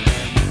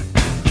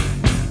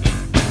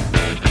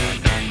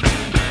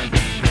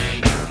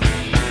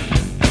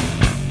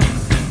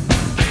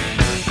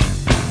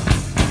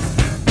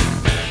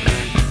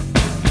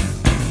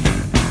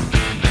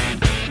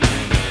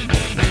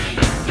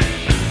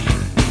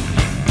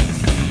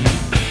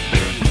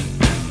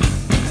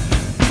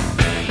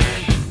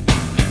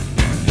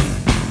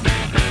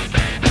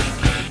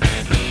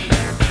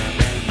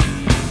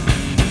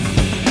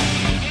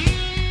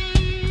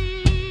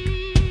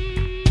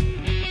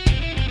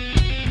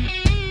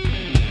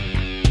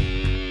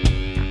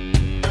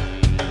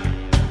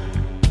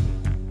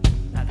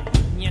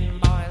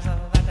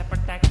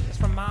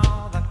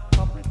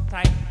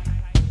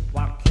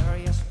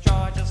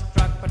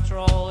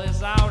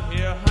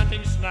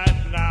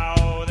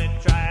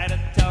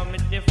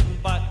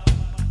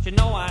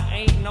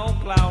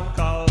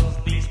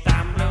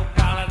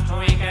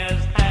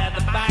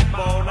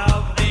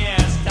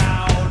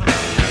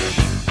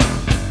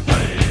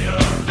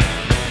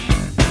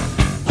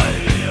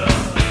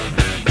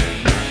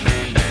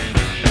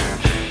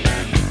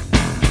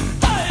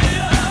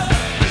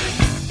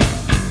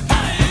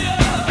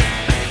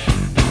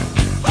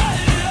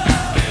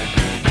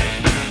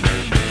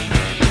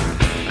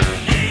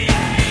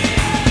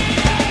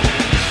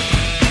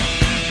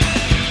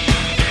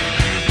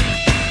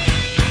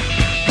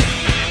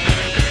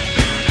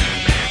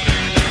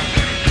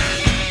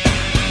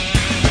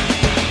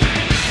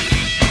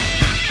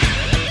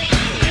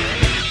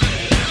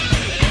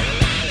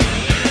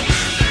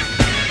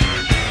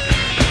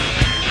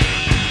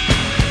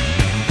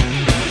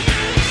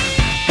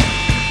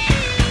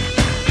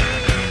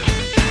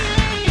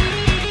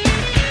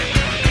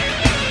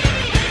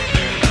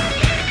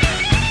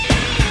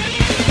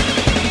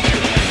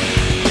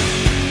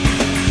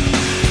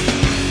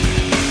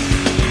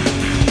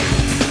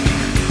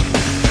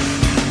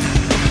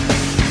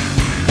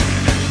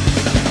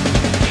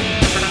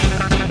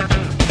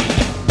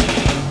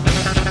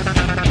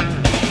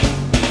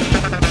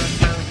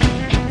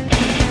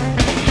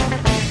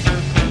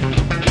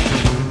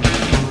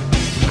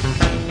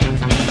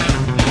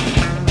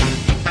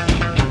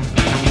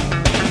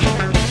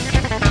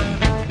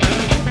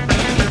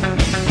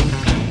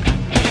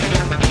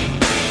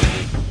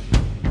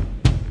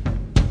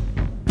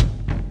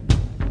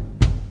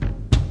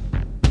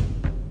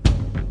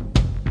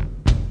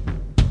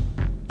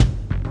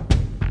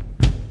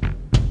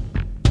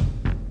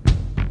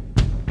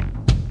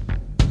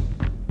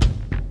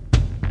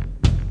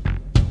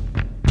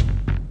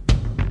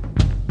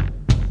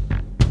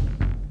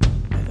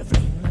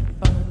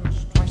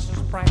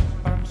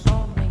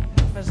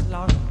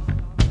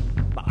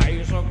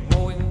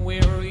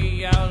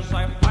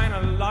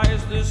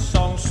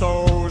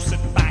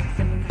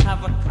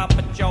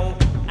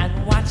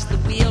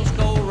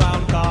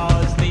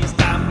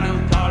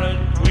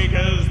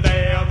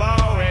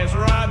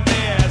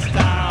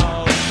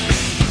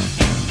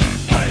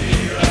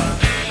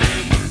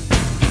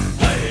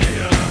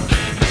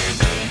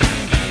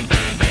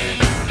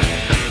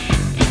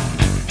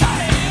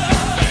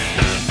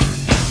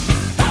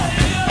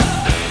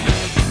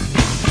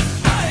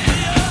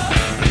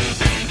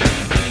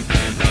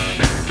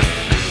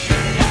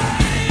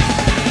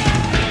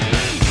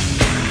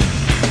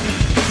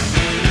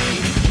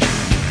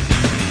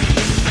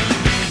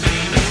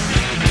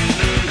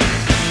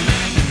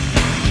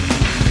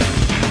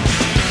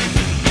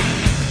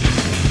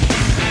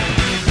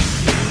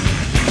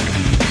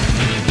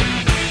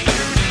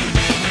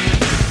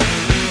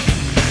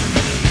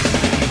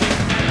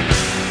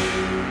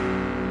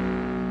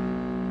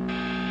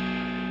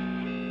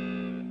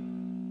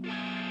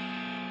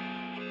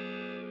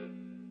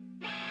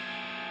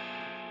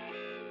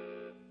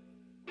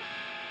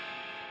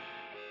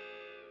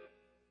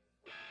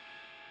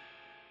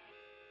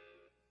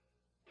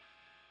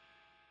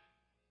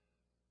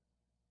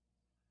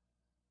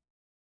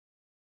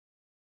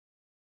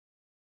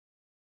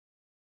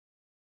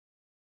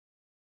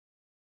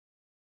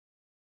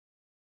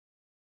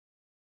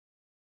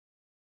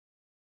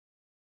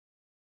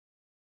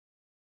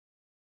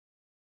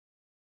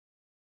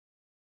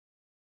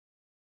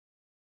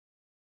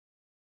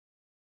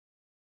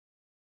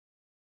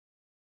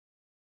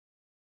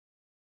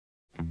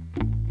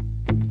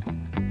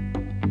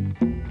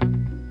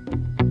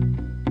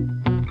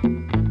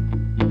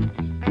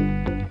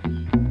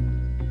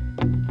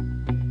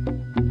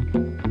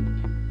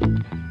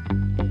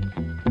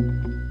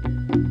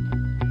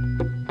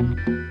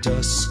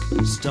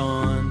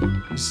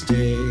 dawn, this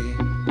day.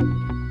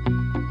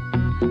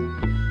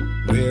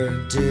 Where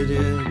did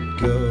it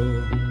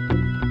go?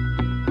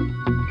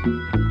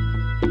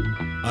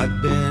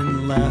 I've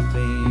been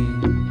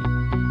laughing,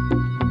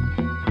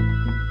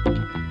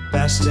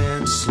 fast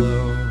and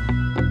slow,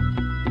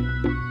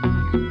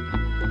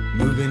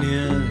 moving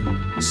in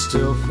a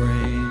still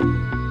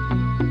frame,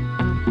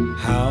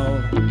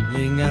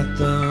 howling at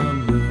the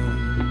moon.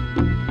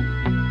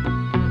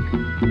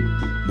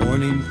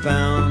 Morning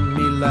found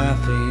me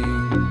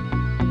laughing,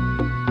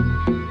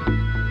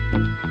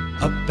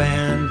 up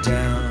and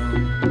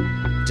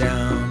down,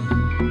 down,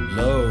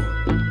 low,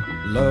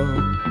 low,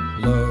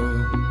 low.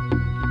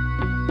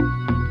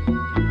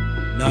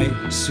 Night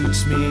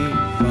suits me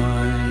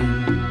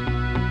fine,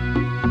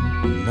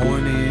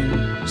 morning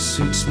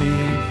suits me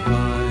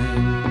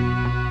fine.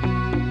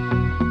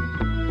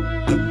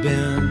 I've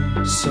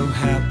been so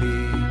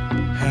happy,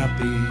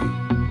 happy,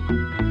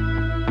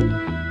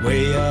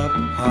 way up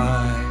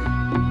high,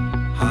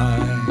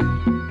 high,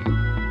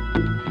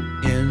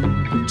 in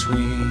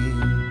between,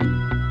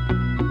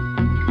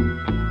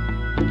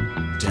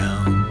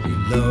 down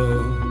below,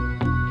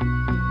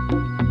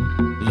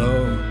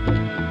 low,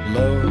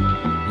 low,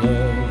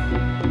 low,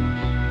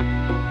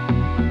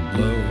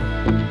 low,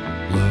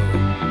 low,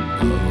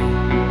 low.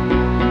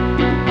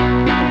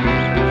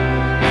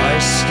 I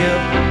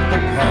skip the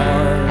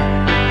part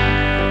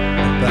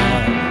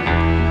about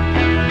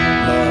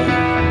love.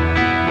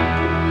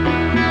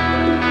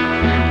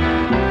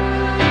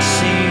 It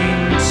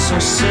seems so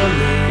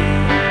silly,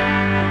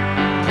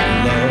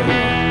 low,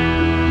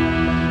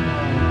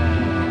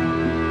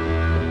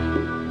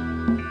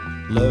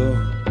 low,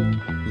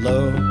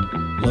 low,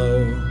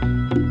 low,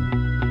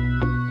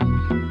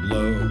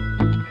 low,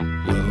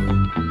 low,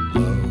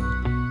 low.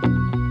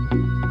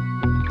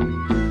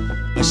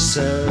 I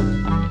said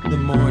the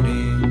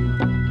morning,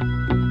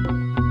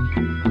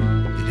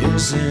 it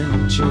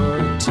isn't your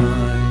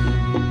time.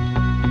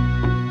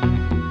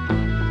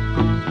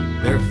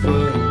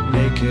 Barefoot,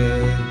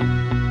 naked,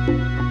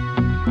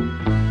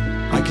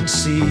 I can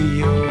see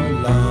your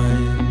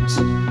lines.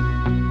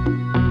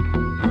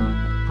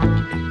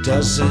 It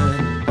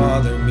doesn't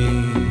bother me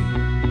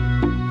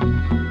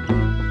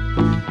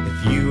if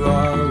you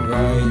are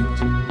right.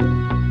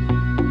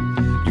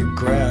 Your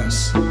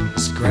grass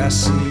is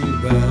grassy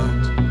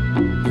wet,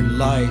 your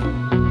light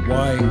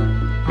white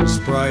is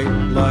bright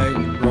light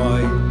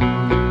white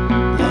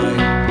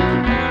light.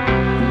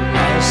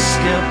 I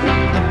skip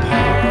the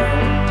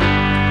part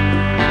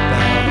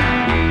about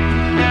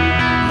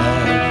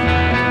love.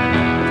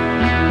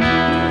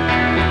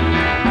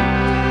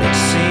 It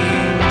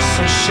seems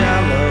so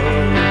shallow,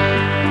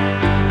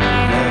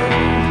 low,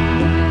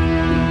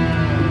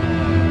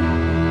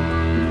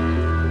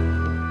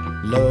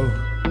 low,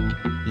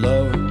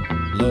 low,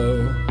 low,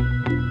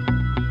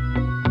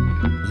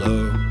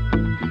 low,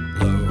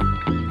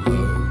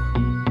 low.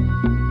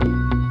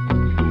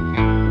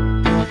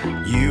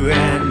 You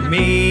and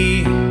me,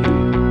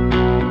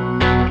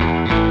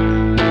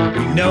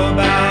 we know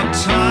about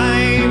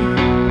time.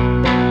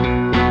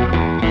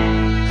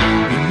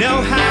 We know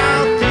how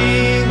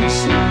things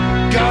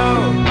go.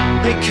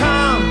 They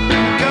come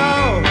and go.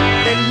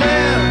 They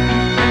live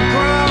and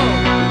grow.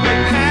 They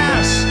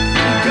pass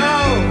and go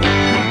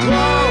and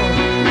glow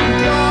and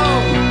glow.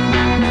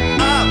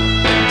 Up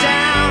and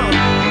down,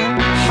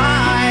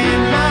 high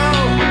and low,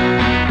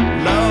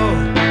 low,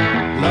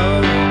 low,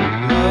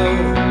 low,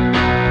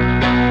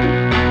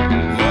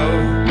 low,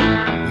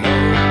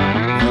 low,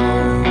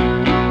 low.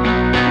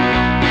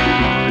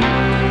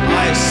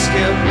 I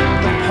skip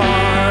the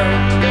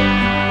part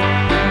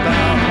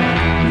about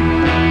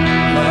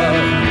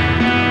love.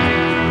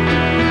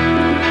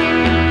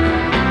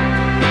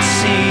 It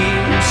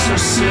seems so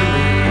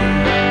silly.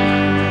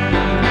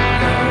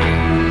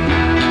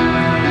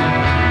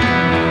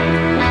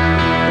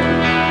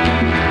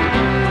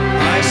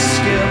 I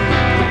skip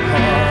the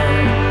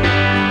part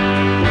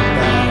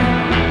about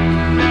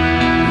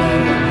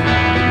love.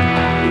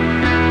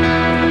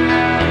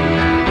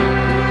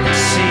 It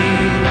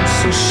seems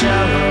so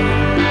shallow.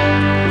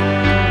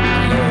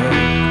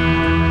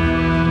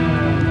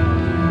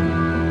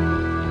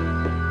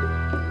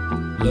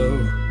 Low,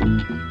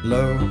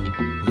 low,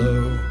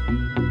 low,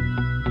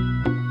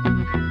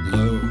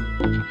 low,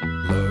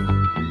 low,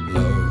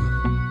 low.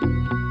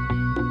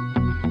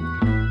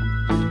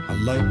 I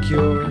like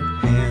your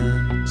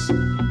hands,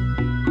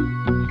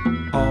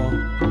 all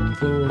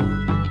full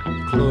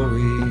of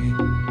glory,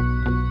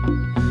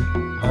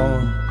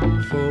 all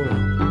full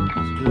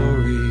of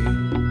glory.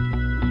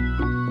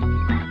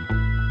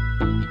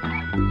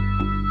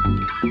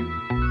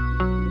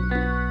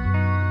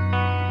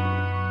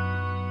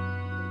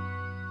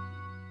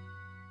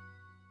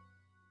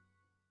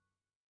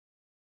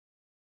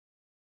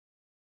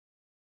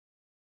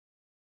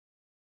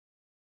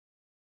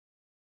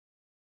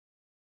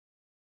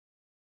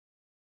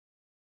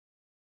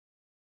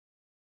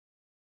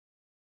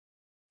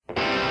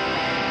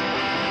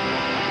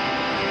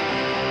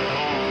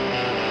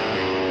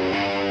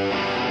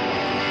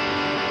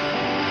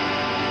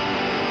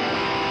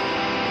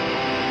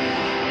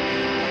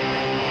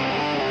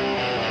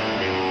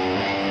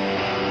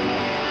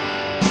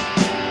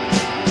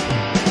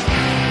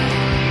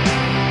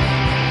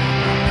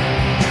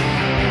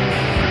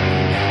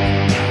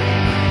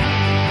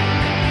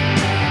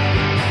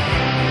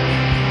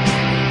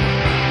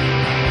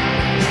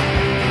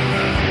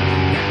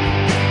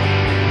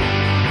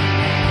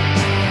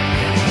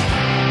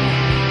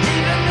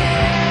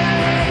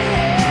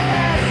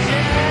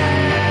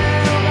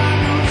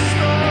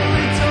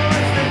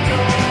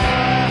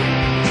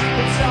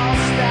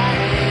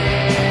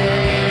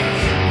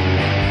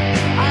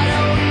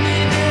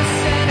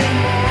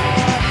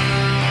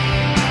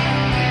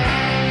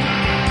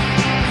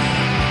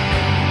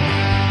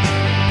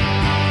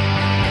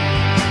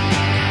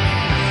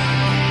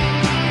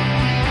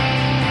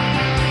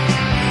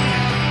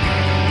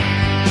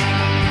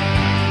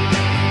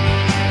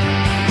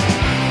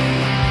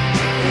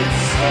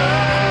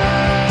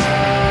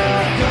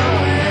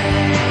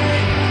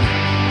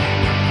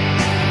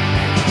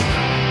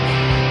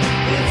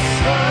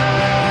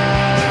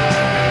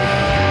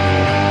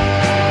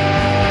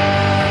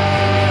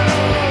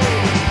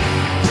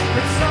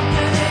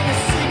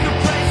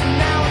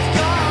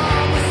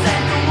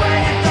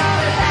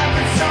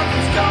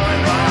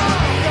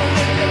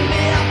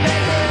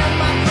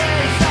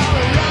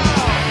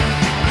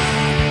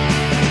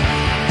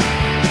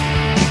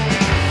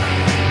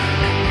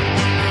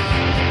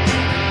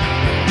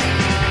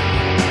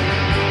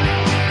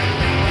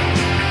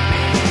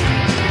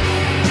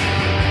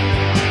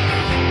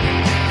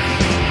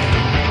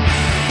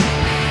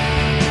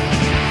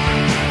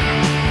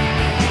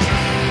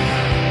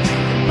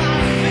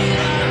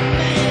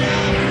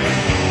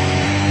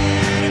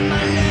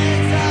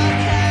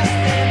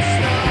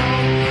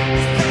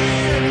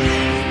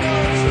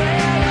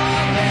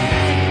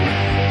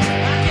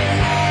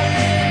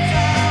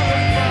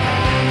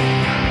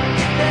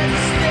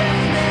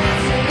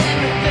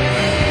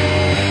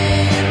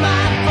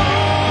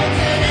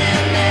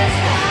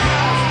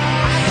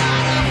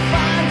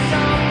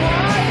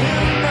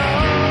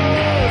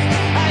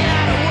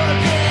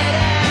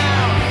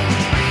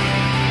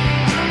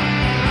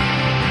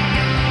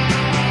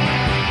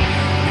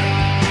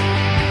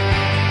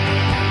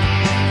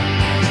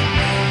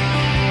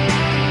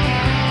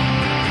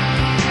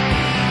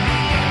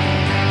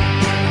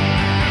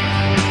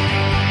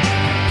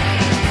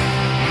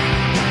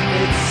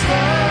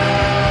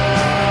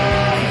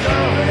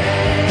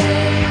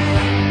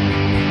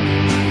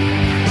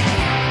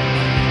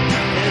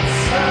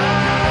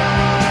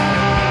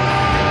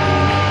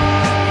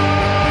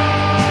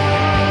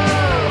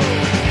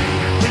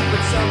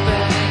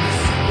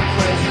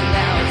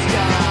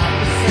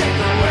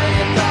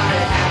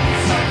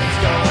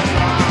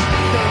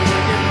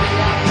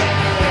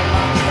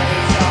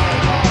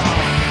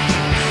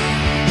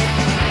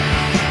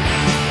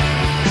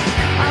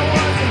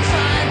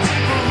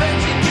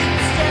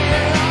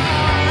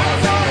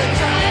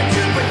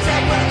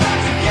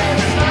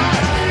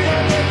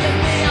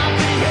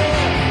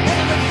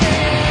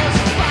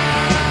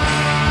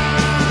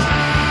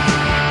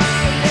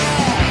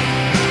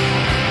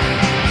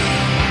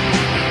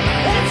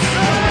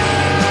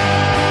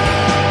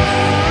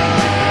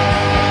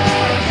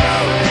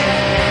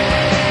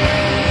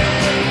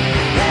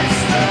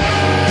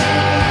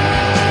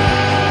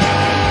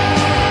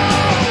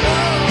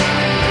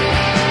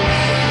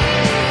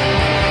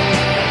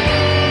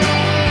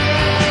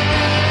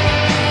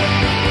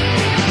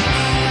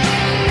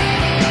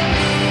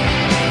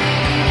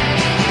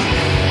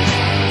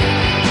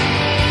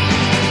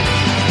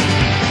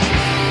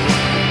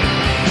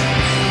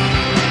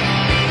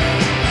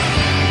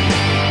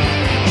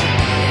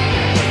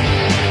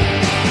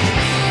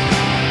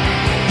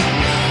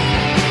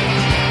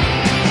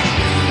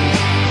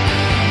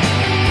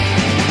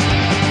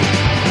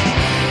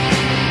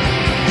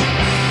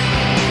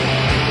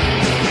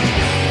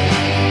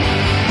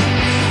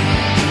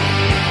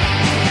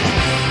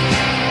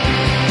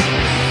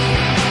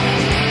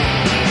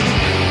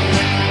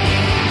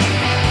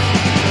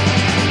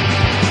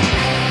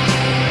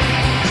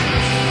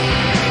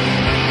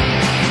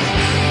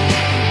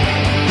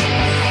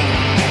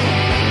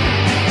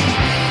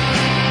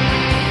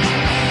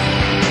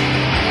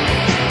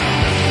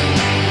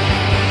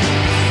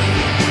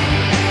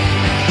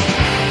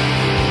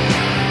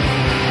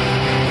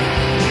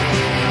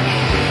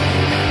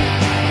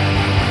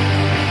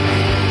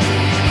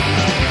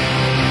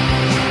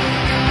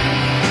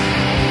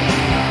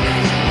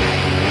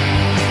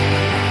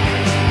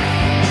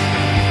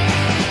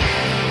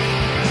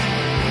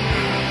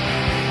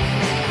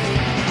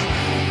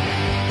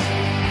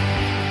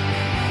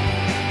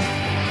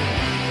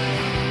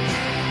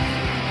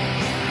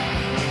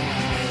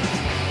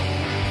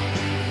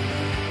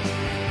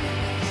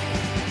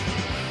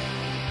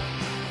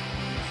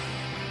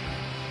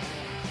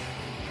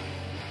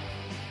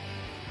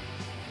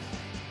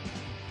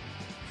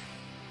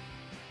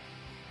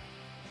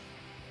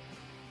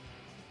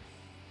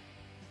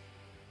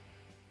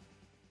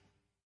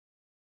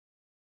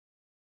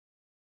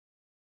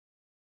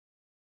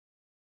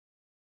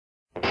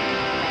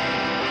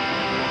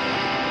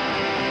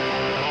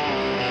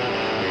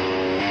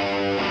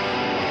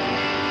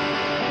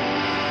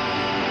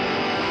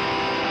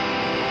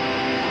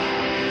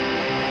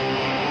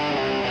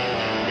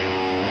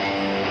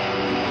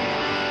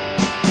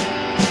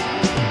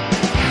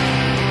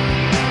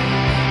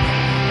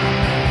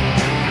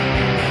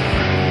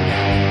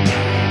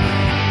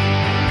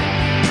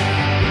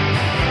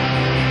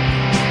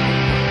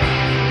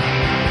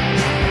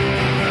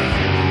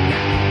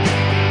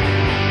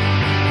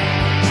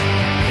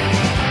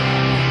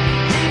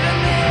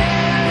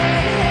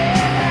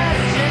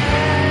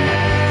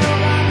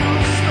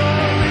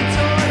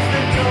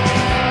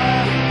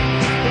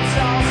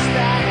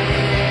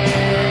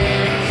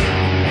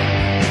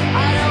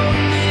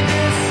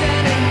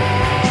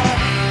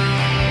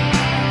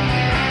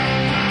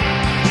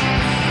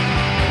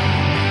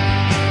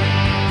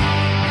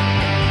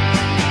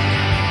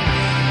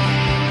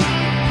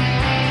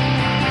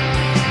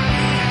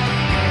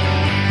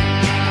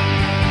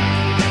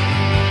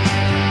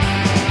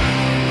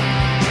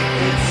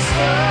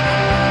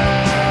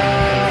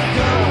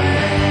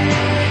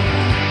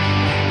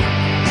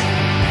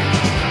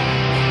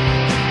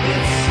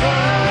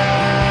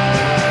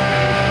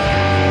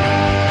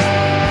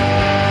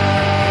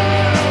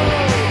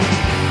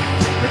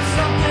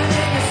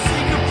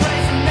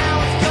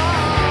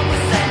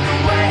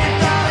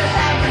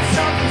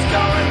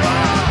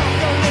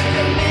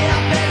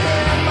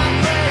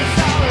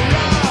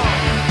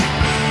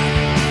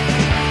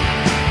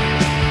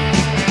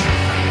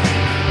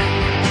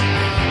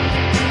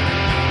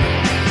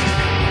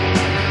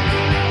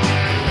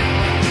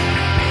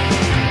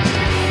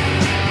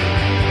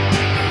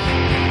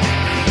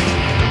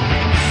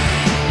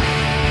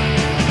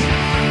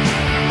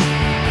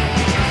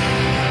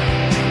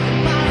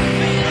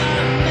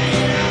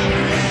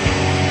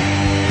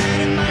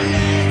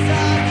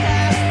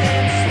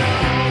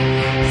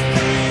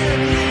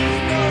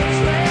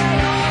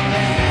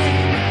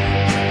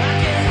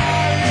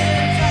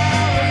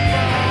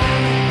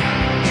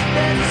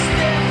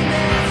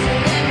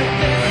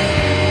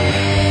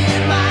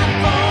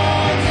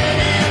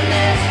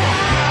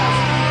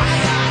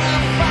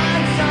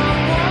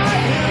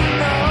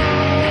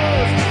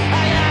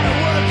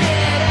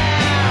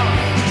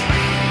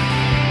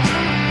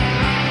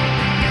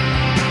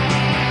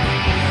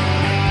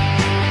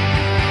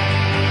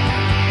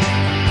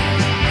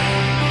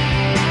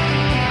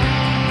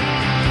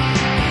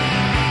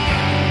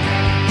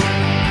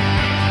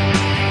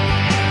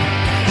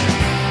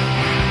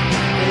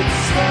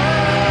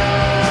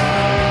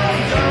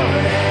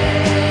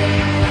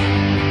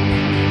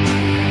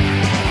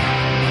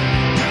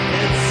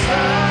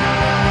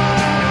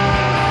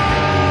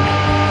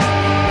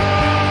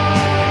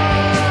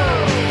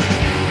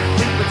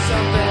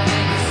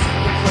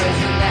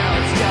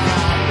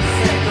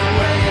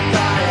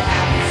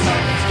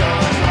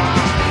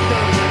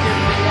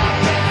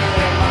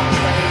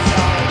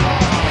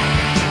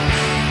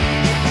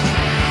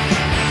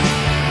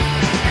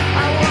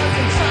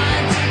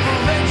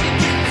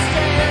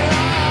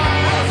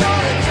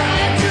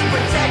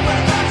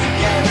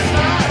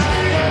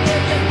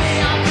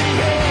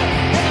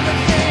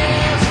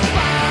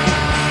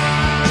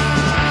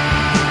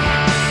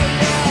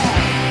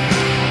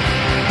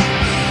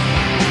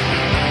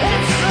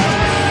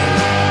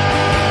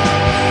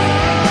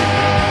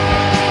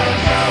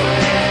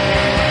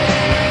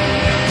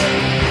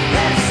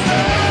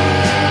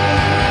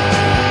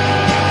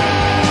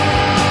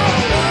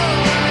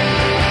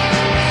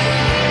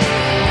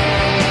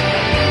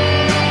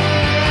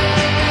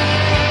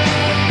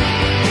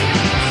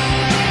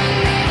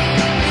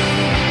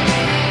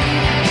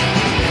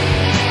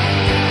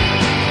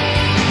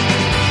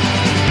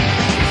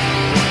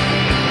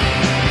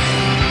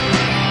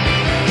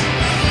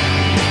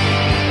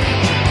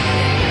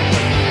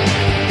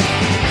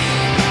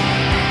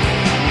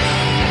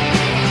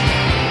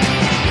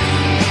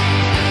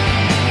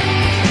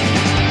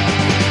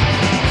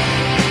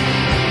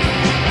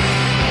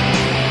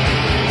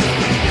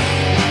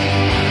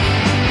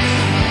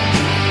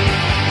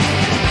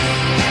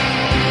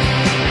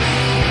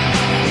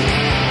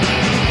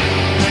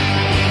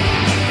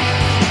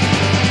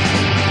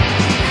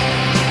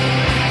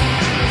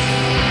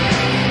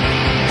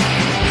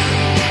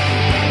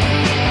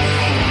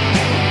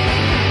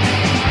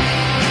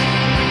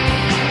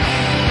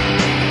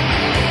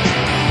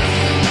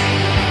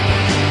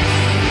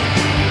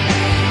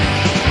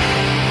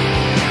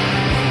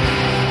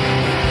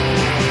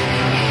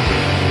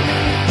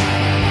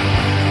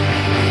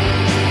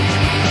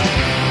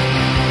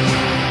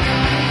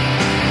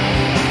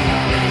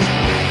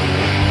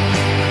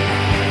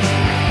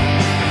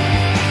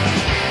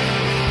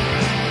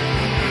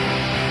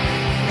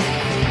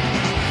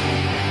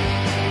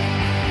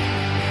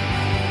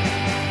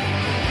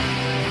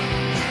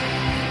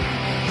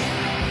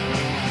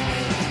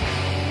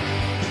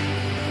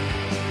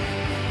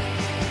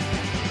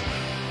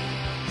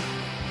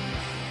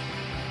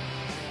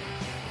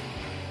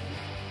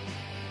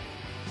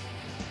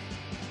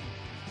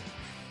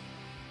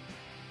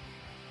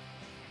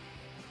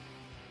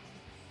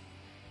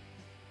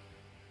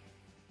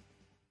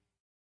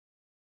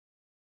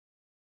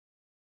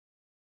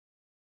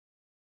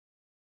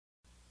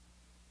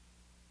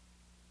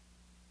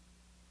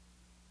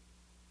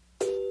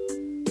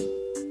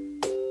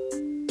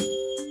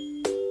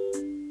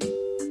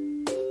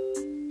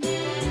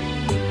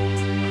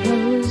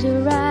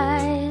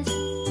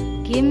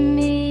 Give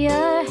me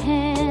your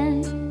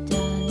hand,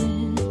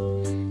 darling.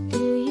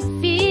 Do you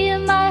feel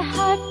my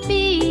heart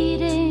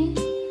beating?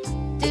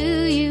 Do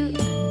you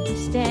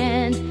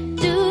understand?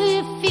 Do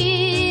you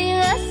feel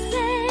the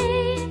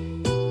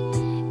same?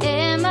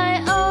 Am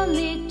I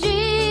only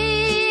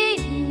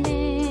dreaming?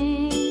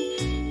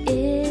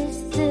 Is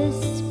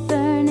this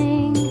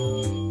burning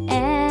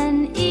an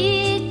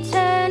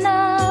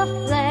eternal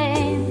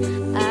flame?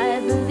 I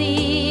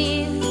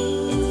believe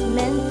it's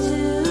meant to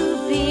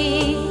be.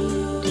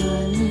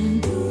 Darling,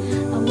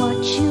 I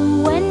watch you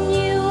when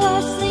you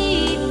are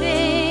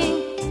sleeping.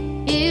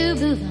 You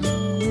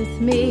belong with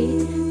me.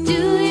 Do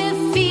you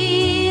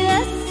feel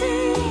the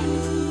same?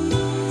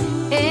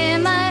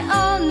 Am I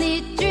only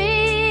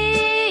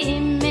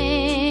dreaming?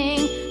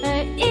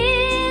 Or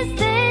is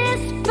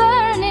this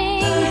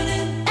burning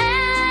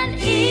an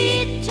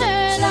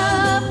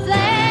eternal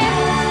flame?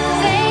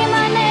 Say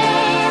my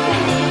name.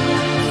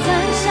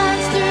 Sun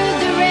shines through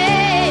the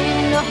rain.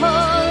 The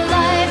whole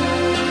life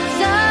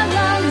so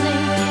lonely,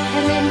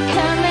 and then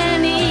come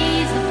and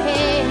ease the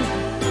pain.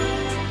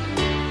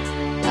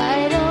 I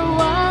don't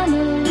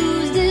wanna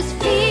lose this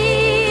feeling.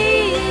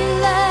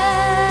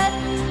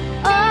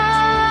 Oh.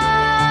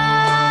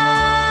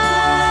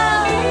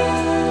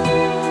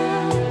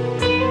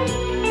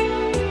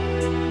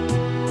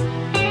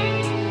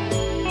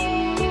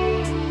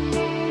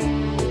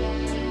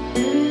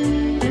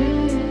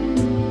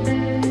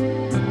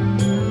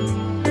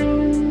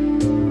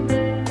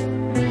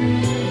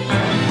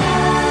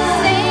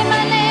 Say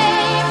my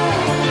name.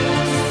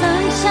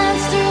 Sun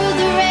shines through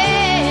the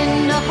rain.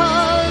 The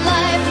whole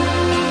life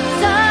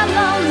so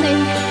lonely,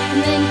 and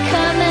then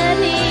come and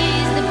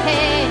ease the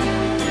pain.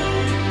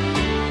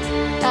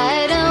 I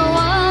don't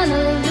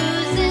wanna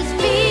lose this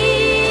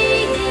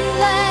feeling.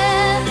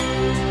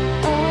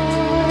 Oh.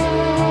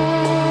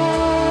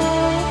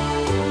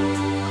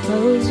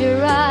 Close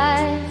your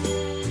eyes.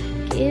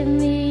 Give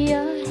me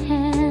your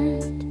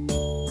hand.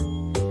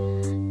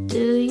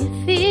 Do you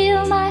feel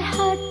my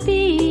heart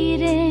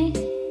beating?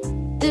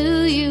 Do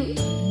you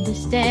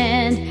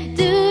understand?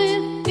 Do you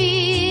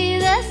feel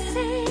the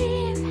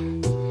same?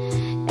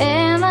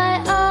 Am I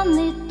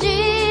only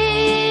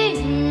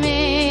dreaming?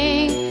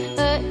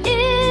 Or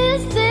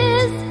is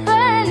this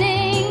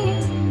burning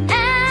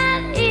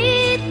an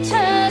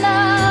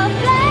eternal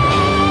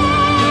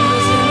flame?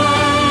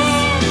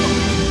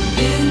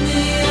 Give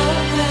me your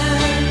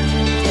hand,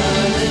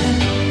 darling.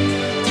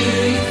 Do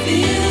you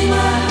feel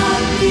my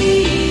heart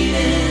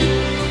beating?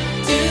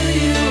 Do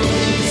you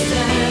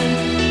understand?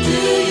 Do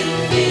you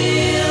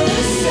feel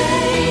the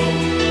same?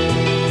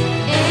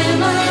 Am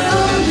I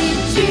only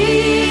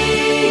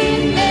dreaming?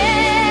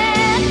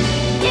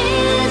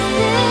 Is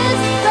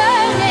this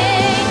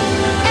burning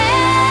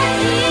an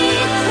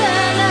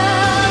eternal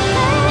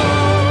flame?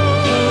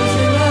 Close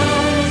your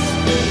eyes.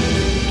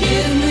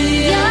 Give me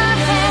your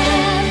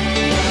hand,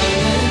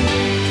 darling.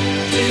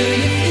 Do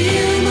you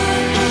feel my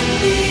heart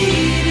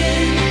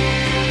beating?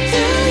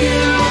 Do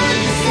you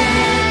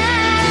understand?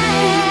 Do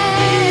you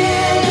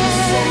feel the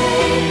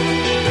same?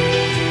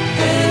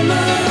 Am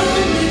I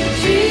only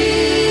dreaming?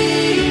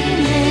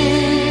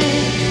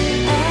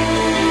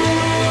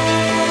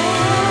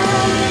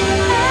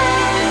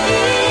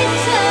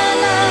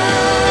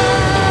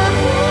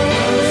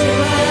 Close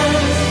your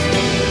eyes.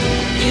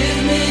 Give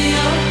me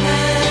your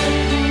hand,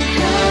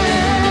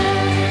 darling.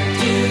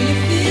 Do you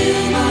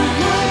feel my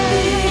heart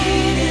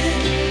beating?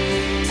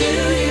 Do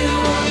you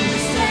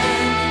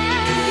understand?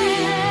 Do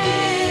you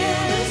feel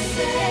the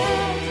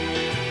same?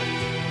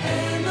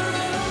 Am I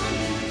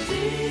only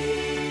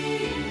dreaming?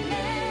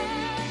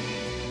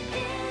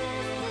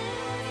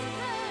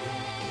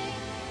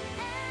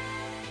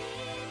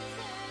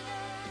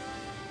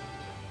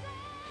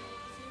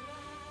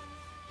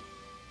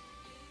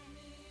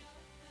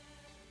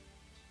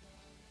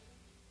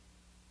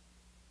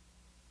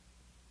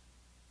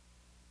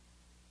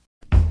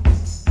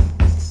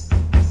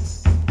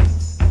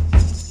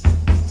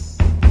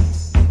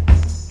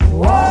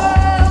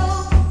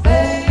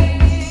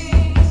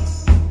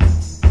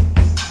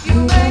 You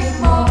make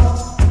my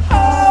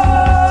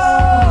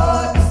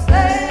heart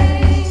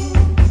sing.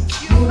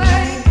 You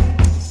make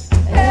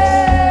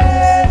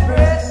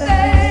everything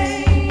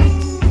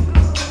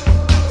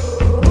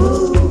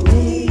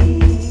moving.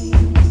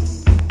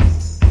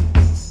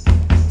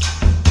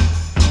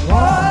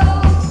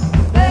 Wild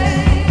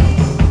thing,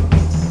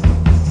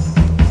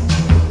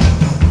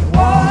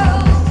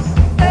 wild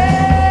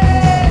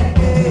thing,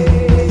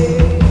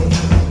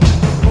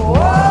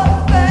 wild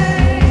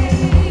thing.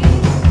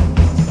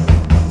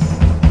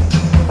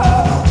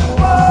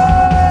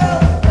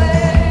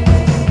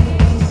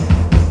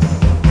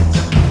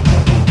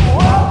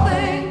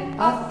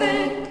 I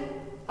think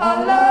I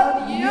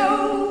love you,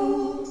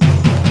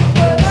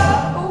 but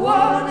I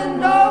wanna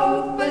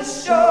know for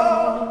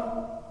sure.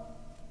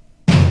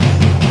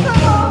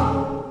 Come on,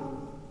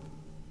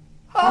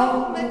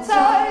 hold me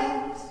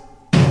tight.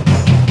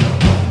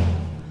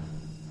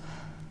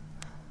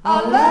 I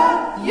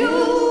love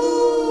you.